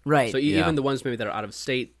area. Right. So Yeah. even the ones maybe that are out of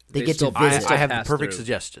state, They get to still, visit. still I have the pass perfect through.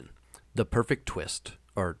 suggestion. The perfect twist.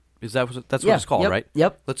 Or is that's what Yeah, it's called, yep, right?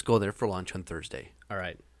 yep. Let's go there for lunch on Thursday. All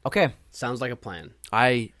right. Okay. Sounds like a plan.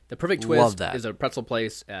 I The perfect love twist that. is a pretzel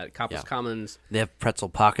place at Coppice Yeah. Commons. They have pretzel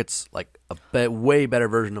pockets, like a way better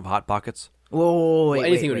version of Hot Pockets. Whoa, wait, Well,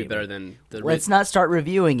 anything wait, would be wait, better wait. than the Let's not start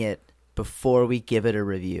reviewing it before we give it a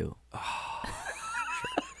review.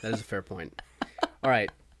 That is a fair point. All right.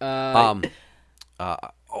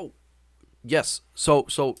 Yes.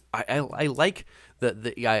 So I like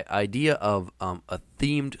the idea of a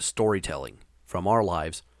themed storytelling from our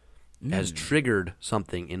lives has triggered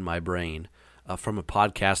something in my brain from a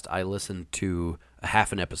podcast I listened to a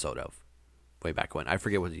half an episode of way back when. I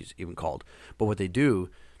forget what he's even called. But what they do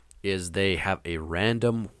is they have a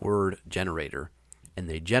random word generator, and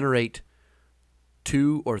they generate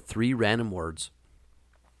 2 or 3 random words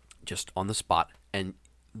just on the spot, and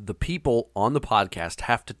the people on the podcast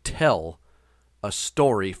have to tell a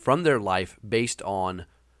story from their life based on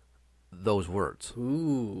those words.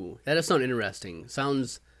 Ooh, that does sound interesting.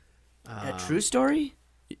 Sounds A true story?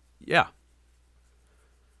 Yeah.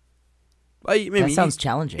 Maybe That sounds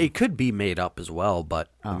challenging. It could be made up as well, but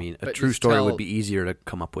I mean, a But true just story tell- would be easier to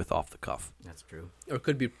come up with off the cuff. That's true. or it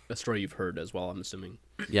could be a story you've heard as well. I'm assuming.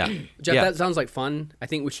 Yeah. Jeff, yeah. that sounds like fun. I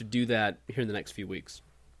think we should do that here in the next few weeks.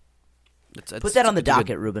 Put that on the it's a good-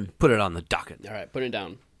 docket, Ruben. Put it on the docket. All right, put it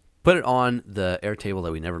down. Put it on the Airtable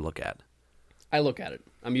that we never look at. I look at it.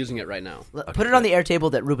 I'm using it right now. Put it on the Airtable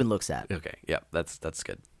that Ruben looks at. Okay. Yeah. That's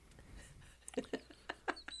good.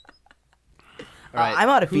 All right, I'm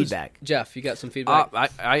out of who's- feedback. Jeff, you got some feedback?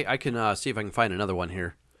 I can see if I can find another one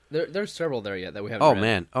here. There's several there yet that we haven't. Oh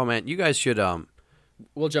read. man. You guys should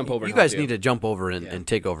We'll jump over. You and help guys need to jump over and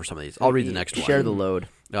take over some of these. I'll read the next one. Share the load.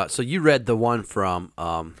 So you read the one from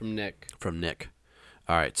from Nick. Nick.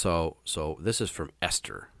 All right, so this is from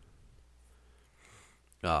Esther.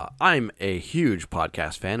 I'm a huge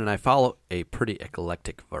podcast fan, and I follow a pretty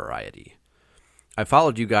eclectic variety. I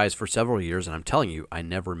followed you guys for several years, and I'm telling you, I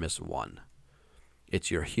never miss one.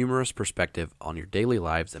 It's your humorous perspective on your daily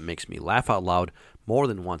lives that makes me laugh out loud more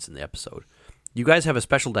than once in the episode. You guys have a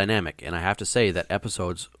special dynamic, and I have to say that the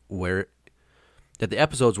episodes where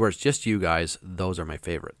it's just you guys, those are my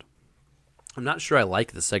favorite. I'm not sure I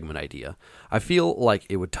like the segment idea. I feel like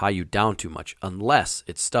it would tie you down too much unless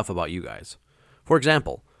it's stuff about you guys. For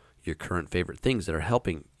example, your current favorite things that are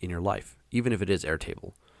helping in your life, even if it is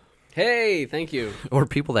Airtable. Hey, thank you. Or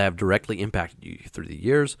people that have directly impacted you through the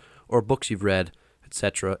years, or books you've read,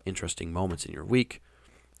 etc., interesting moments in your week.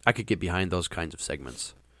 I could get behind those kinds of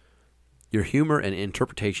segments. Your humor and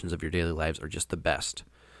interpretations of your daily lives are just the best.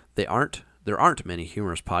 There aren't many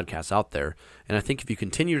humorous podcasts out there, and I think if you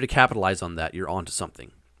continue to capitalize on that, you're onto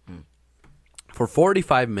something. For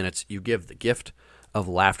 45 minutes, you give the gift of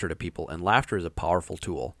laughter to people, and laughter is a powerful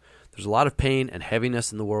tool. There's a lot of pain and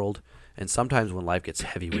heaviness in the world, and sometimes when life gets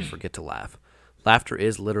heavy, we forget to laugh. Laughter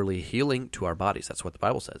is literally healing to our bodies. That's what the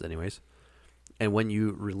Bible says anyways. And when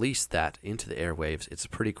you release that into the airwaves, it's a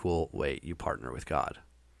pretty cool way you partner with God.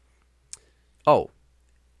 Oh,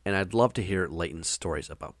 and I'd love to hear Leighton's stories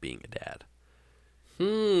about being a dad.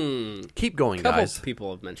 Keep going, A couple guys.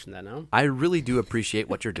 people have mentioned that now. I really do appreciate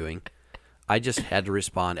what you're doing. I just had to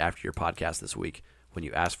respond after your podcast this week. when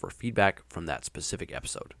you ask for feedback from that specific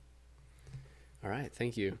episode. All right,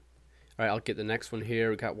 thank you. All right, I'll get the next one here.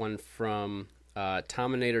 We got one from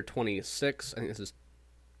Tominator26. I think this is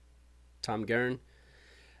Tom Guerin.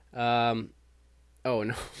 Oh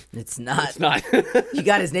no, It's not. it's not. You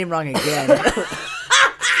got his name wrong again.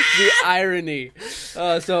 The irony.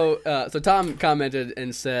 So Tom commented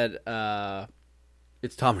and said,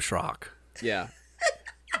 It's Tom Schrock. "Yeah."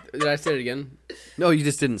 Did I say it again? No, you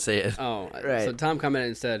just didn't say it. Oh, Right. So Tom commented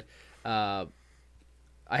and said, "I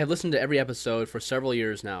have listened to every episode for several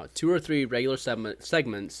years now. 2 or 3 regular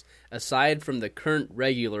segments, aside from the current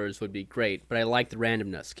regulars, would be great, but I like the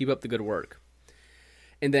randomness. Keep up the good work."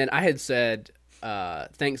 And then I had said,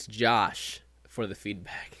 "Thanks, Josh, for the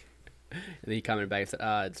feedback." And then he commented back and said,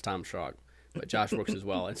 "It's Tom Schrock, but Josh works as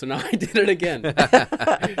well." And so now I did it again.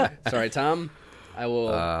 Sorry, Tom. I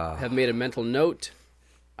will have made a mental note.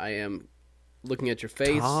 I am looking at your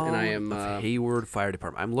face, and I am of Hayward Fire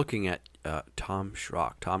Department. I'm looking at Tom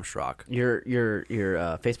Schrock. Tom Schrock. Your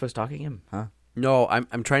Facebook stalking him, huh? No,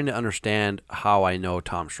 I'm trying to understand how I know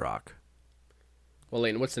Tom Schrock. Well,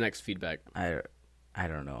 Layton, what's the next feedback? I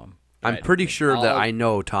don't know him. I'm Right. pretty sure that I'll- I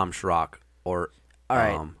know Tom Schrock. Or All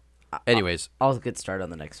right. anyways, I'll get started on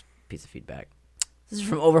the next piece of feedback. This is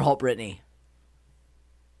from Overhaul Brittany.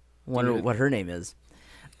 Wonder what her name is.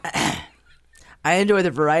 I enjoy the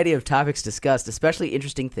variety of topics discussed, especially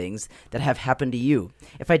interesting things that have happened to you.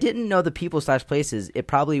 If I didn't know the people/places, it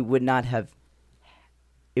probably would not have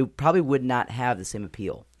the same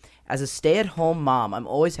appeal. As a stay-at-home mom, I'm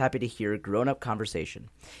always happy to hear grown-up conversation.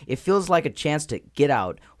 It feels like a chance to get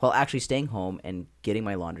out while actually staying home and getting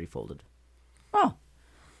my laundry folded. Oh,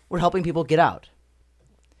 we're helping people get out.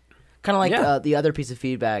 Kind of like Yeah. the other piece of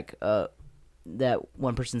feedback that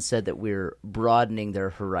one person said that we're broadening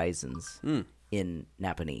their horizons in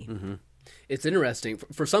Napanee. Mm-hmm. It's interesting.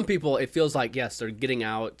 For some people, it feels like, yes, they're getting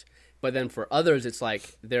out. But then for others, it's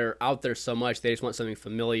like they're out there so much, they just want something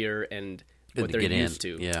familiar and good what to they're get used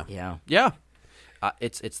in. to. Yeah. Yeah. Yeah.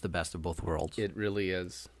 It's the best of both worlds. It really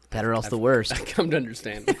is. Better else the worst. I come to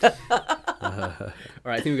understand. All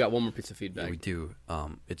right, I think we got one more piece of feedback. We do.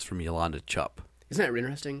 It's from Yolanda Chupp. Isn't that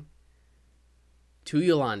interesting? 2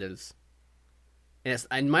 Yolandas. And it's,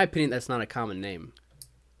 in my opinion, that's not a common name.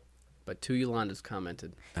 But 2 Yolandas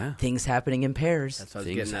commented. Things happening in pairs. That's what I was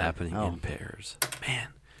Things getting at. happening Oh. in pairs. Man,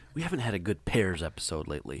 we haven't had a good pairs episode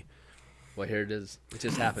lately. Well, here it is. It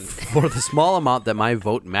just happened. For the small amount that my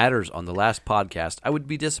vote matters on the last podcast, I would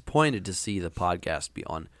be disappointed to see the podcast be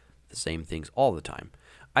on the same things all the time.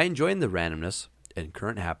 I enjoy the randomness and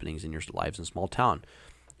current happenings in your lives in small town.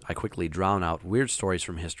 I quickly drown out weird stories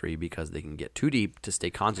from history because they can get too deep to stay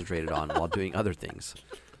concentrated on while doing other things.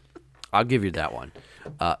 I'll give you that one.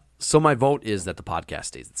 So my vote is that the podcast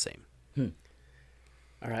stays the same.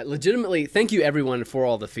 All right, legitimately, thank you everyone for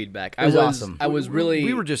all the feedback. It was awesome. I was really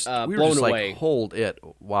we were just blown away. like, hold it.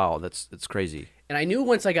 Wow, that's crazy. And I knew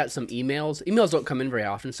once I got some emails don't come in very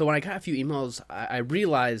often. So when I got a few emails, I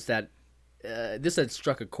realized that this had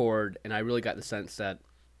struck a chord, and I really got the sense that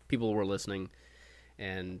people were listening.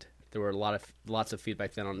 And there were lots of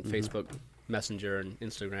feedback then on Facebook Messenger and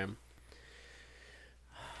Instagram.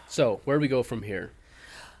 So where do we go from here?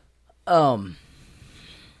 I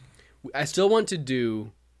still want to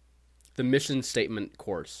do the mission statement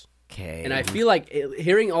course. Okay. And I feel like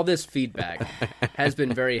hearing all this feedback has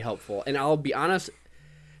been very helpful. And I'll be honest,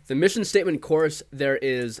 the mission statement course, there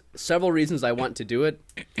is several reasons I want to do it.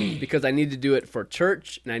 Because I need to do it for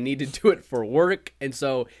church, and I need to do it for work. And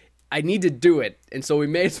so I need to do it. And so we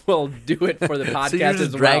may as well do it for the podcast So you're just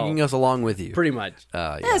as dragging well. us along with you. Pretty much.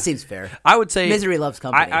 Yeah. That seems fair. I would say Misery loves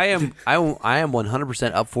company. I am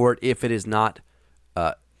 100% up for it if it is not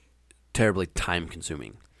terribly time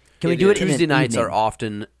consuming. Can we do it in Tuesday an nights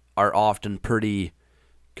evening? are often pretty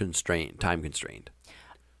time constrained.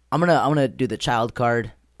 I'm gonna do the child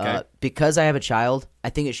card. Okay. Because I have a child, I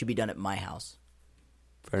think it should be done at my house.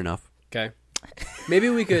 Fair enough. Okay. Maybe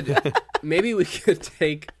we could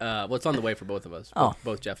take what's on the way for both of us.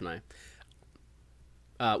 Both Jeff and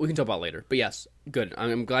I. We can talk about it later. But yes, good.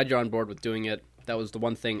 I'm glad you're on board with doing it. That was the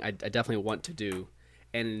one thing I definitely want to do.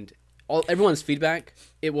 And everyone's feedback,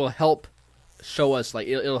 it will help show us, like,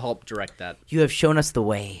 it'll help direct that. You have shown us the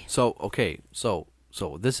way. So okay, so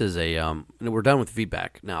this is a we're done with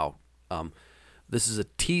feedback now. This is a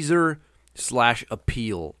teaser /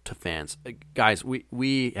 appeal to fans. Guys,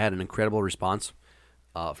 we had an incredible response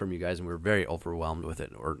from you guys, and we were very overwhelmed with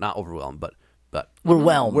it, or not overwhelmed, but We're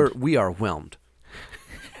whelmed. we are whelmed.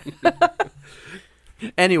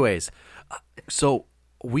 Anyways, so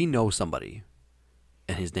we know somebody,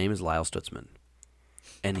 and his name is Lyle Stutzman,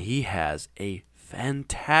 and he has a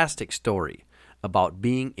fantastic story about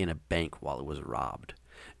being in a bank while it was robbed.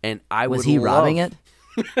 And I Was would he love- robbing it?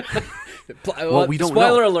 Well, we don't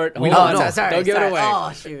Spoiler know. alert. We Hold don't on. know. sorry, Don't give sorry. it away.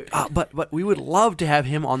 Oh, shoot. But we would love to have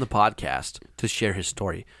him on the podcast to share his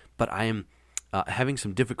story. But I am having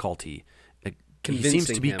some difficulty. He seems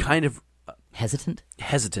Convincing to be him. kind of Hesitant?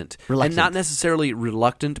 hesitant. Reluctant. And not necessarily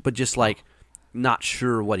reluctant, but just like not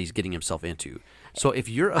sure what he's getting himself into. So if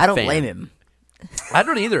you're a I don't fan, blame him. I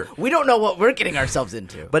don't either. We don't know what we're getting ourselves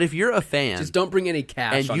into. But if you're a fan Just don't bring any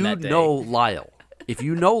cash and on you that day. know Lyle, if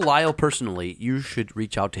you know Lyle personally, you should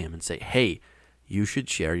reach out to him and say, hey, you should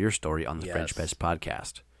share your story on the Yes. French Press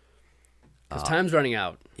podcast. Because time's running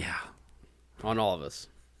out Yeah. on all of us.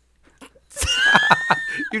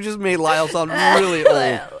 You just made Lyle sound really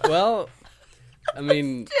old. Well, I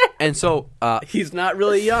mean, And so, he's not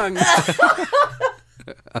really young.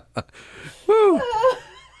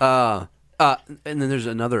 and then there's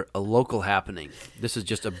a local happening. This is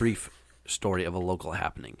just a brief story of a local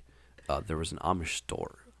happening. There was an Amish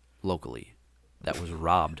store locally that was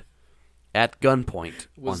robbed at gunpoint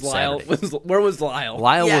Was on Lyle? Saturday. Where was Lyle?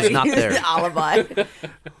 Lyle was not there. Alibi.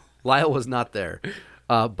 Lyle was not there.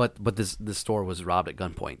 But this store was robbed at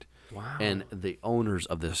gunpoint. Wow. And the owners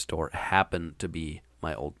of this store happened to be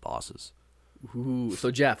my old bosses. Ooh,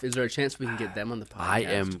 so Jeff, is there a chance we can get them on the podcast? I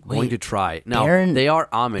am Wait, going to try. Now, Darren they are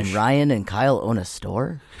And Amish. Ryan and Kyle own a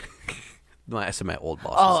store? No, I said my old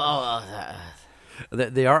bosses. Oh.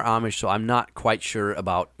 They are Amish, so I'm not quite sure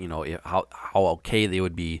about how okay they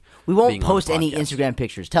would be. We won't being on post the any podcast. Instagram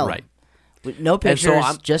pictures. Tell Right. them. No And pictures, so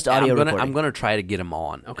I'm just audio I'm gonna, recording. I'm gonna try to get them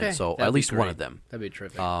on. Okay. And so that'd at be least one great. of them. That'd be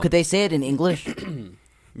terrific. Could they say it in English?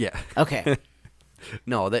 Yeah. Okay.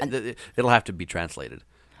 No, it'll have to be translated.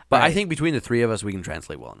 But I Right. think between the three of us, we can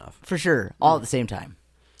translate well enough. For sure. All at the same time.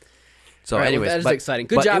 So, All right, well, anyways, that is but- exciting.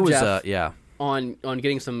 Good but job, it was, Jeff. yeah. on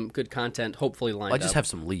getting some good content, hopefully lined I up. just have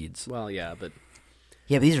some leads. Well, yeah, but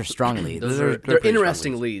Yeah, but these are strong leads. those They're are pretty strong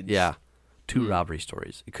interesting leads. Yeah, 2 robbery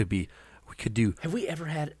stories. It could be. We could do. Have we ever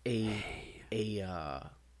had a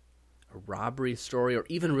robbery story, or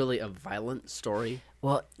even really a violent story?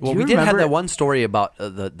 Well, Well, do we you did have remember- that one story about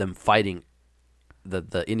them fighting,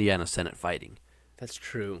 the Indiana Senate fighting. That's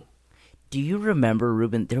true. Do you remember,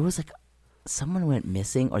 Ruben? There was someone went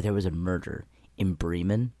missing, or there was a murder in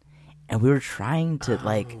Bremen, and we were trying to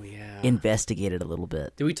yeah. investigate it a little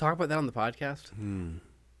bit. Did we talk about that on the podcast?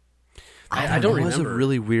 I don't That was a remember.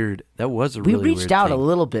 really weird. That was a We really reached weird out thing. a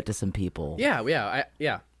little bit to some people. Yeah.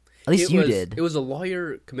 At least It you was- did. It was a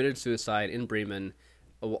lawyer committed suicide in Bremen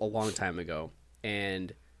a long time ago,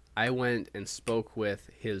 and I went and spoke with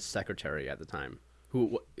his secretary at the time,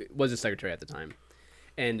 who was his secretary at the time,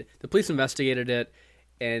 and the police investigated it,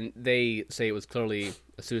 and they say it was clearly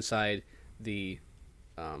a suicide. The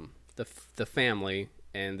family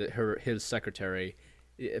and his secretary,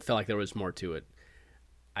 it felt like there was more to it.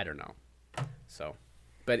 I don't know. So,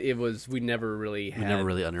 but it was we never really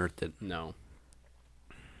unearthed it. no.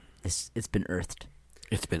 It's been earthed.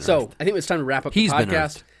 It's been So earthed. I think it's time to wrap up He's the been podcast.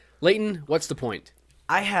 earthed. Leighton, what's the point?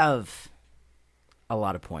 I have a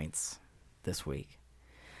lot of points this week.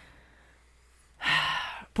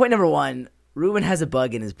 Point number 1, Ruben has a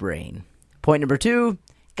bug in his brain. Point number 2,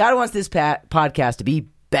 God wants this podcast to be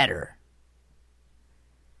better.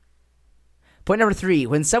 Point number 3,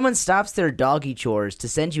 when someone stops their doggy chores to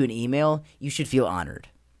send you an email, you should feel honored.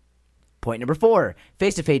 Point number 4,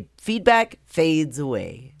 face-to-face feedback fades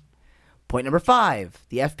away. Point number 5,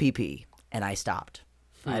 the FPP, and I stopped.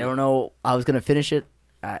 I don't know. I was going to finish it.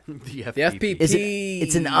 the The FPP.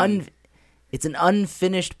 It's an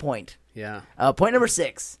unfinished point. Yeah. Point number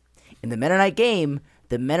 6, in the Mennonite game,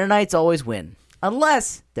 the Mennonites always win,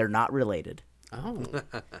 unless they're not related. Oh,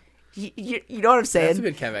 You know what I'm saying? that's a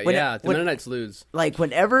good caveat. Yeah, the Mennonites lose. Like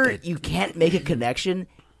whenever you can't make a connection,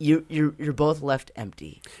 you're both left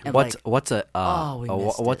empty. And what's we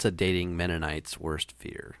missed what's a dating Mennonite's worst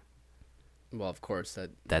fear? Well, of course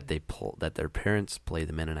that. That their parents play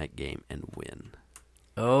the Mennonite game and win.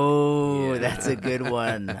 oh, Yeah. that's a good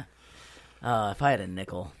one. If I had a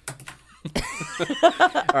nickel,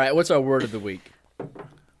 All right, what's our word of the week?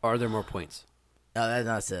 Are there more points?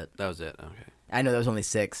 that's it. That was it. Okay. I know there was only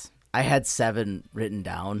 6. I had 7 written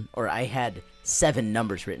down, or I had 7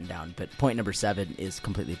 numbers written down, but point number 7 is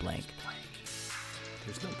completely blank.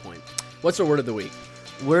 There's no point. What's our word of the week?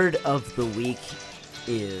 Word of the week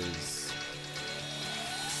is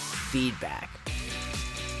feedback.